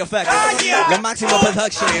with DJ Effect. The Maximo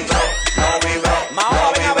Production.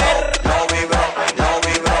 Mahoma, ven a ver.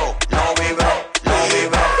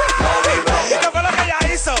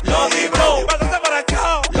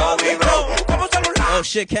 Oh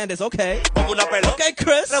shit, Candace, okay. Okay,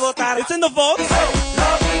 Chris. It's in the vault.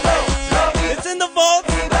 It's in the vault.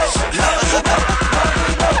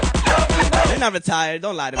 They're not retired,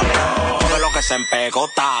 don't lie to me. Mueve lo que se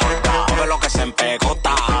empecota, mueve lo que se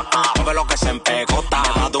empecota, mueve lo que se empecota. Me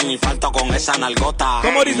ha dado un infarto con esa nalgota.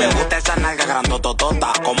 ¿Cómo dice? Me gusta esa nalga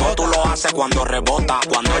grandototota, como tú lo haces cuando rebota.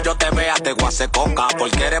 Cuando yo te vea te voy a hacer coca,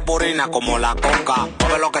 porque eres purina como la coca.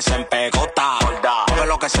 Mueve lo que se empecota, mueve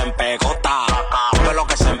lo que se empecota, mueve lo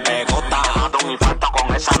que se empecota. Me ha dado un infarto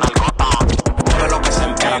con esa nalgota. Mueve lo que se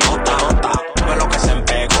empecota, mueve lo que se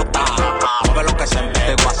empecota, mueve lo que se empecota.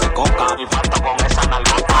 Te voy a hacer coca, infarto con esa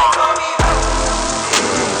nalgota.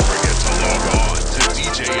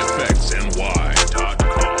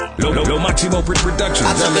 Lo Máximo Productions.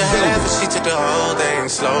 I took a half and she took the whole thing.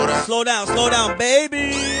 Slow down,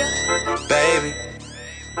 baby. Baby.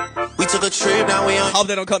 We took a trip, now we on. Hope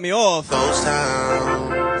they don't cut me off. Ghost town.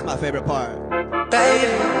 That's my favorite part.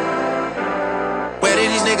 Baby. Where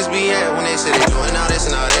did these niggas be at when they say they doing all this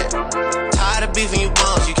and all that? Tired of beefing you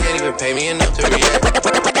bums, you can't even pay me enough to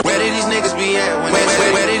react. Where did these niggas be at when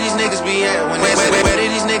where did these niggas be at when where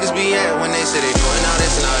did these niggas be at when they say they doing all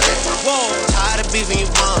this and all that? Whoa. Tired of beefing you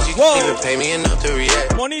bums, you can't even pay me enough to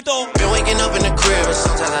react. Bonito. Been waking up in the crib and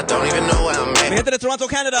sometimes I don't even know where I'm at. Mi gente de Toronto,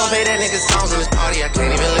 Canada. Play that nigga songs in this party, I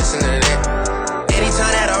can't even listen to that.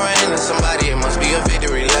 Anytime that I run into somebody, it must be a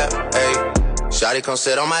victory lap. Hey, shawty come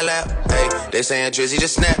sit on my lap. Hey, they saying Drizzy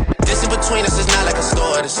just snap. This in between us is not like a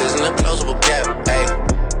store, this isn't a closable gap. Hey,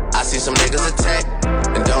 I see some niggas attack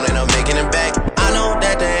and don't end up making it back. I know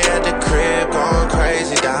that they at the crib going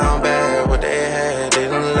crazy down bad. What they had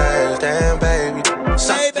didn't last, damn baby.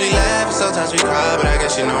 Sometimes we laugh and sometimes we cry, but I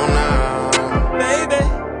guess you know now.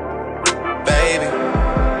 Baby,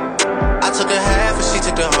 I took a half and she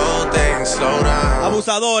took the whole thing. Slow down,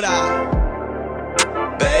 abusadora.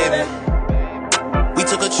 Baby, we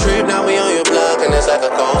took a trip, now we on your block and it's like a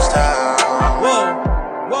ghost town. Whoa.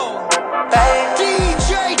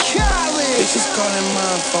 DJ Khaled. Bitches calling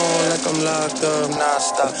my phone like I'm locked up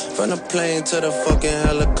non-stop. From the plane to the fucking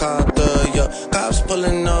helicopter, yeah. Cops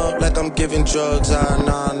pulling up like I'm giving drugs,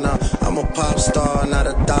 nah. I'm a pop star, not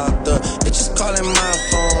a doctor. Bitches calling my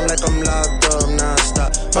phone like I'm locked up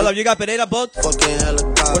non-stop. Hold up, you got Pereira booked? Fucking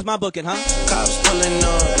helicopter. Where's my booking, huh? Cops pulling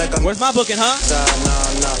up like I'm. Where's my booking, huh? Nah.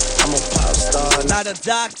 I'm a pop star, not a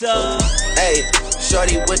doctor. Hey,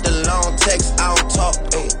 shorty with the long text, I don't talk.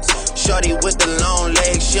 Ay. Shorty with the long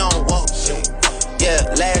legs, she don't walk. Yeah,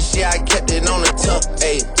 last year I kept it on the tuck.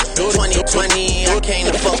 Ayy, 2020 I came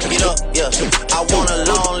to fuck it up. Yeah, I want a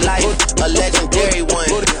long life, a legendary one.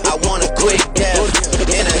 I want a quick death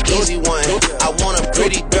and an easy one. I want a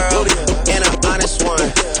pretty girl and an honest one.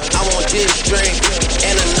 I want this drink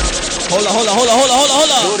and another. Hold on.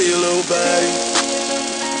 Shorty a little baddie,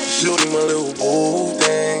 shorty my little boo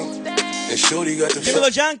thing, and shorty got the. Dímelo,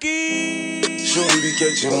 Yankee. Shorty be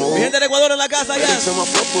catching more. Mi gente de Ecuador en la casa, ya. Every time I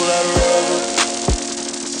fuck pull out a rubber,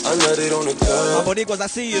 I let it on the club. My boricuas, I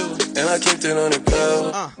see you. And I kept it on the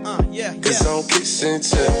club. Yeah. Cause I don't kiss and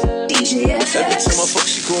tell. Every time I fuck,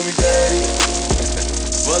 she call me daddy.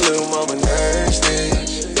 My little mama nasty.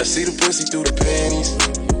 I see the pussy through the panties.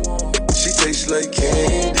 She tastes like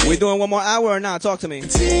candy. We doing one more hour or not? Talk to me.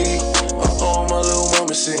 Oh, my little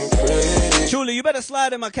mama sitting pretty. Truly, you better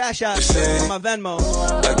slide in my cash out on my Venmo.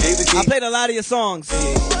 I played a lot of your songs.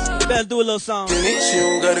 You better do a little song. You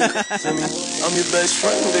don't gotta to me. I'm your best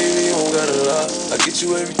friend, baby. You don't gotta lie. I get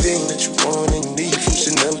you everything that you want and need. From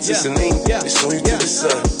Chanel to Celine. It's on you to the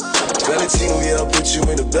side. Valentino, yeah, I put you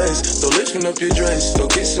in the base. Start lifting up your dress,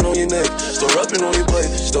 start kissing on your neck, start rubbing on your butt,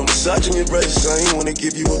 start massaging your breasts. I ain't wanna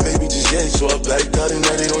give you a baby just yet, so I backed out and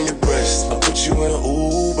had it on your breast. I put you in an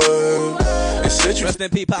Uber and sent you. Rest in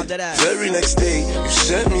peace, pop that ass. Very next day, you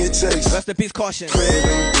sent me a text. Rest in peace, caution. Crib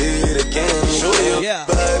and did it again. Shorty your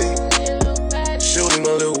body, shorty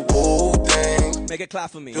my little boo thing. Make it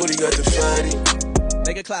clap for me. Shorty got the fatty.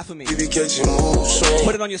 Make it clap for me. You be catching moves, so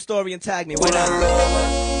put it on your story and tag me. When I love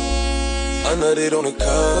her, I nutted on the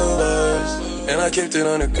covers, and I kept it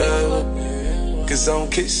undercover, cause I'm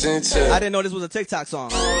kissing too. I didn't know this was a TikTok song.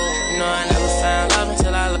 You know I never found love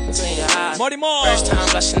until I looked into your eyes. Marty Moore. First time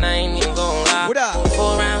blushing, I ain't even gon' lie. What up?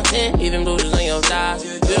 4 round 10, even bruises on your thighs.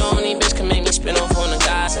 You the only bitch can make me spin off on the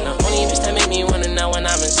guys, and the only bitch that make me wanna know when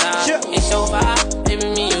I'm inside. It's your vibe, baby,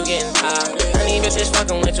 me you getting high. Honey bitches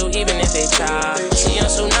fucking with you even if they try. See a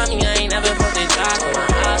tsunami, I ain't never felt they try. My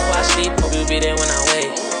eyes while I sleep, hope you be there when I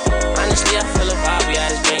wake. Honestly, I feel a vibe, we out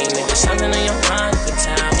this brain. Nigga, something on your mind, you can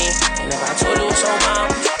tell me. And if I told you it's on mine.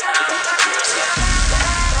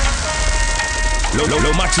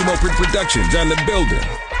 Lo Maximo Productions on the building.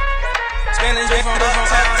 Spinning straight from the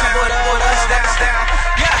front,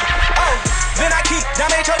 yeah, oh, then I keep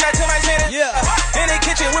diamond choke that to my chin. Yeah, in the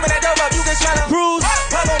kitchen, whipping that dope up, you can smell it. Cruise,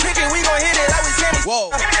 pop on pitching, we gon' hit it like we Timmy.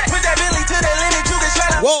 Whoa, put that Billy to the limit, you can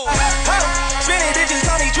smell it. Whoa, spinning bitches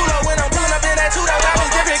call me chulo when I'm pulling up in that two-door,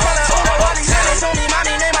 diamonds different color. Oh no, all these haters told me,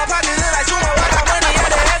 mommy, name my pockets look like sumo. I got money, I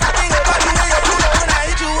done had to think about you in your Pluto when I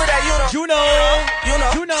hit you with that, you know.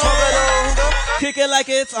 Kick it like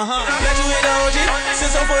it's Let you hit the OG,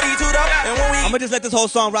 since I'm 42 though, and when we I'ma just let this whole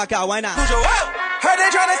song rock out. Why not? Heard they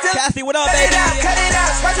tryna steal. Kathy, what up, baby? Cut it out.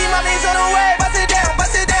 Spicy mommy's on the way. Bust it down,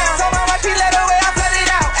 bust it down. Told my wife she let her way. I flood it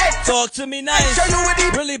out. Ay. Talk to me nice. Show you what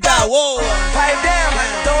deep. Really bad. Whoa. Pipe down.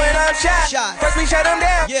 Throwing up shots. First we shut them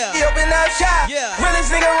down. Yeah. He open up shop. Yeah. Realest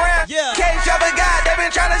nigga around. Yeah. Can't shop a guy. They been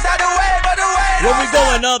tryna start the way, but the way. When we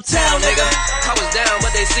going uptown, nigga. I was down,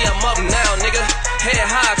 but they see I'm up now, nigga. Head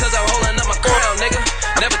high, cause I'm holding up my crown, nigga.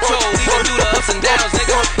 Never told, even through the ups and downs,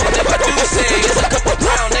 nigga. And if I do say it's a couple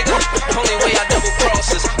pound, nigga. Only way I double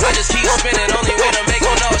crosses. I just keep spinning, only way to make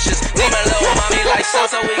them nauseous. Demon little mommy like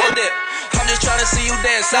salsa with your dip. I'm just trying to see you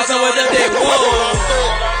dance, salsa with the dick. Whoa.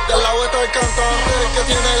 Del lado está el cantante que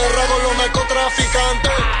tiene guerra con los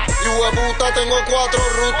narcotraficantes. Y hueputa, tengo 4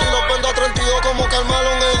 rutas y los vendo a 32 como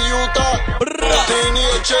Carmelo en Utah. Tini,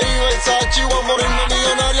 Eche y Versace, voy a morirme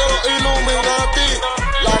millonario los Illuminati.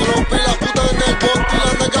 La ropa y la puta en el bote y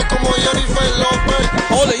las negas como Jennifer Lopez.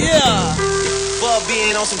 Hold it, yeah. Fuck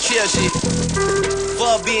being on some chill shit.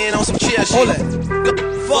 Fuck being on some chill shit. Hold it.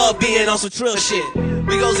 Fuck being on some trill shit.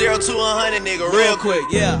 We go 0 to 100, nigga, real quick.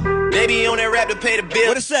 Yeah. They be on that rap to pay the bill.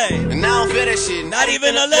 What it say? And I don't feel that shit. Not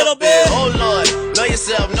even a little bit. Oh Lord, know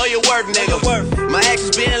yourself, know your worth, nigga. My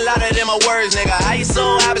actions being louder than my words, nigga. How you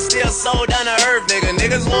so high but still so down to earth, nigga.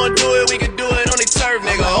 Niggas wanna do it, we can do it on the turf,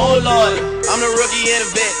 nigga. Oh Lord, I'm the rookie and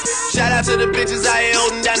the vet. Shout out to the bitches out here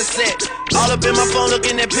holding down the set. All up in my phone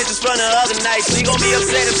looking at pictures from the other night. She gon' be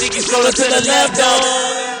upset if she keeps scrolling to the left, dog.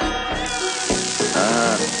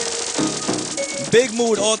 Big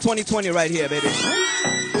mood all 2020 right here, baby.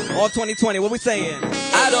 All 2020, what we saying?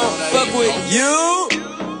 I don't fuck with you.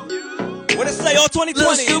 What it say, all 2020?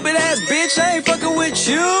 Little stupid ass bitch, I ain't fucking with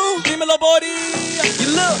you. Dímelo, body.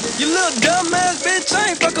 You little dumb ass bitch, I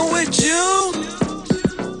ain't fucking with you.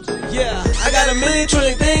 Yeah, I got a million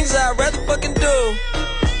trillion things I'd rather fucking do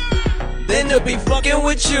than to be fucking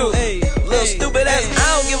with you. Hey, little stupid ass,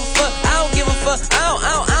 I don't give a fuck, I don't give a fuck,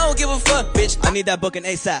 I don't give a fuck, bitch. I need that booking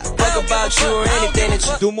ASAP. Fuck about you or anything that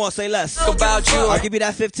you do more, say less. Fuck about you. I'll give you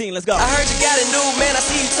that 15, let's go. I heard you got a new man, I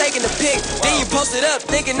see you taking a pic. Then you post it up,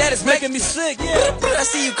 thinking that it's making me sick, yeah. I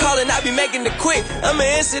see you calling, I be making it quick. I'ma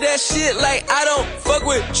answer that shit like I don't fuck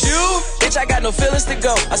with you. Bitch, I got no feelings to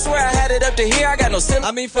go. I swear I had it up to here, I got no sympathy.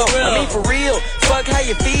 I mean for real. Fuck how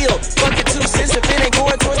you feel. Fuck your 2 cents if it ain't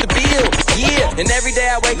going towards the bill. Yeah, and every day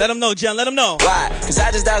I wake up. Let them know, Jen, let them know. Why? Cause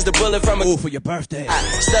I just dodged the bullet from a ooh, for your birthday. I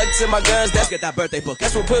stuck to my guns, let's get that birthday book.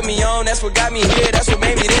 That's what put me on, that's what got me here, that's what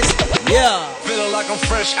made me this. Yeah. Feeling like I'm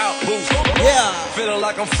fresh out, boost. Yeah. Feeling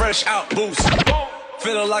like I'm fresh out, boost.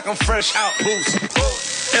 Feeling like I'm fresh out, boost.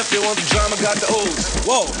 If they want the drama, got the ooze.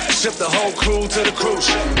 Whoa. Ship the whole crew to the cruise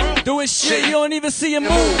ship. Doing shit, you don't even see him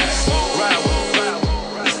move. Right.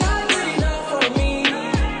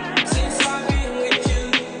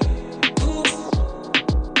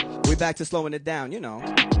 We back to slowing it down, you know.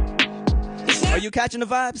 Are you catching the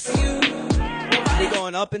vibes? We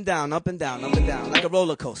going up and down, up and down, up and down, like a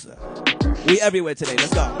roller coaster. We everywhere today,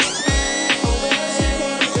 let's go.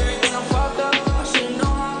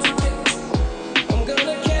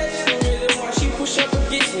 Push up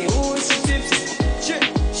Get me ooh, she tipsy. Shit.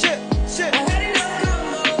 I had enough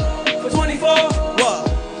combo for 24. What?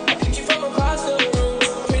 I picked you from across the room.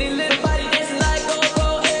 Pretty little body dancing like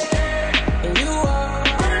go-go, eh. And you are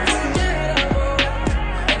unforgettable.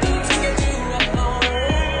 I need to get you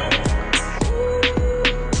alone.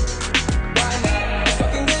 Why not?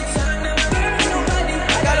 Fucking good time, never heard from nobody.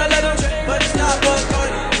 I got a little, but it's not what's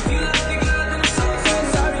going on. If you like the game, then I'm so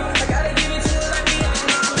sorry. I gotta give it to you like the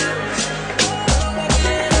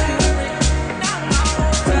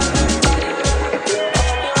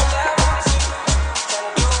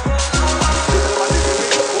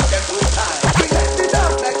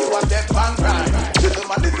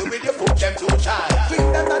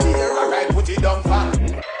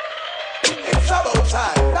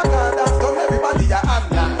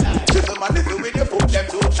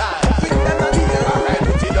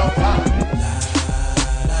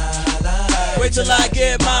Wait till I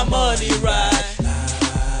get my money right.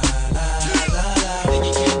 Then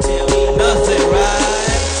you can't tell me nothing, right?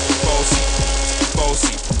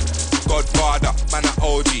 Bossy, Godfather, man a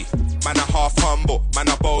OG, man a half humble, man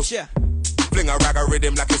a boss. Yeah. Fling a rag a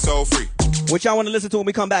rhythm like it's all free. What y'all want to listen to when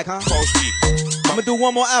we come back, huh? Bossy, I'm gonna do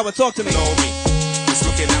one more hour. Talk to me. know me. Just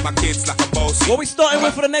looking at my kids like I'm bossy. What we starting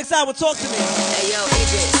with for the next hour? Talk to me. Hey yo,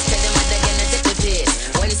 Idris, tell them what they're gonna take the piss.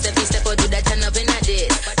 When you step or do that turn up in a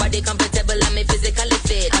dish. Body comfortable, I'm physically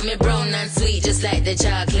fit. I'm a brown and sweet, just like the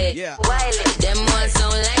chocolate. Yeah. Wiley, them ones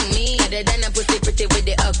sound like me. Other than a pussy pretty with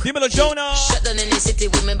the up. Dímelo, Jonah. Shut down in the city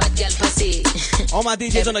with me bad girl pussy. All my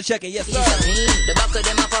DJs on the check-in, yes sir. The back of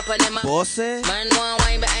them a pop and them a Bossy. man one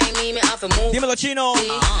wine behind me off a move. Dímelo, Chino.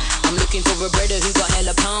 I'm looking for a brother who got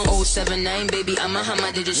hella pound. 079, baby, I'm a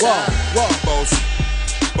hammer, did you shot? Whoa.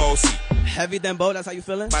 Bossy. Heavy Dembo, that's how you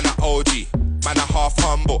feeling? Man a OG, man a half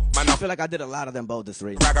humble, man a I feel like I did a lot of Dembo this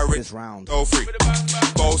round. all free.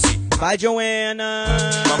 Bossy. Bye,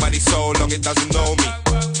 Joanna. My money so long it doesn't know me.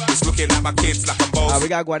 Just looking at my kids like I'm bossy. We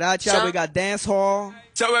got Guaracha, we got Dance Hall.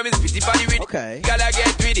 So when we spitty body with Okay. gotta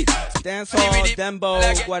get with it. Dance Hall, Dembo,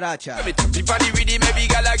 Guaracha. Spitty body with it, maybe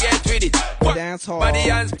gotta get with it. Dance Hall, Body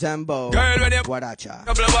hands. Dembo, Girl, when you Guaracha.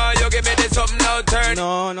 couple of hours, you give me this something now turn.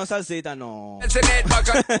 No salsita, no. It's an 8 back,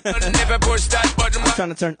 never push that button. I'm trying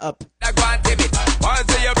to turn up. Like one timid.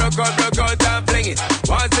 Once you broke out and fling it.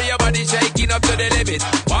 Once your body shaking up to the limit.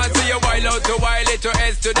 Once you wild out to wild it to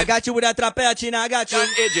S to the. I got you with that trapea, China, I got you.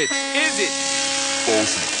 Is it?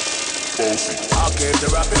 Bossy. I came to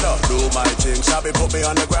wrap it up, do my thing. Shabby put me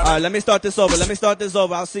on the ground. Alright, let me start this over.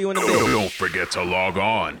 I'll see you in a bit. Don't forget to log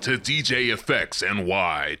on to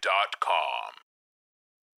DJFXNY.com.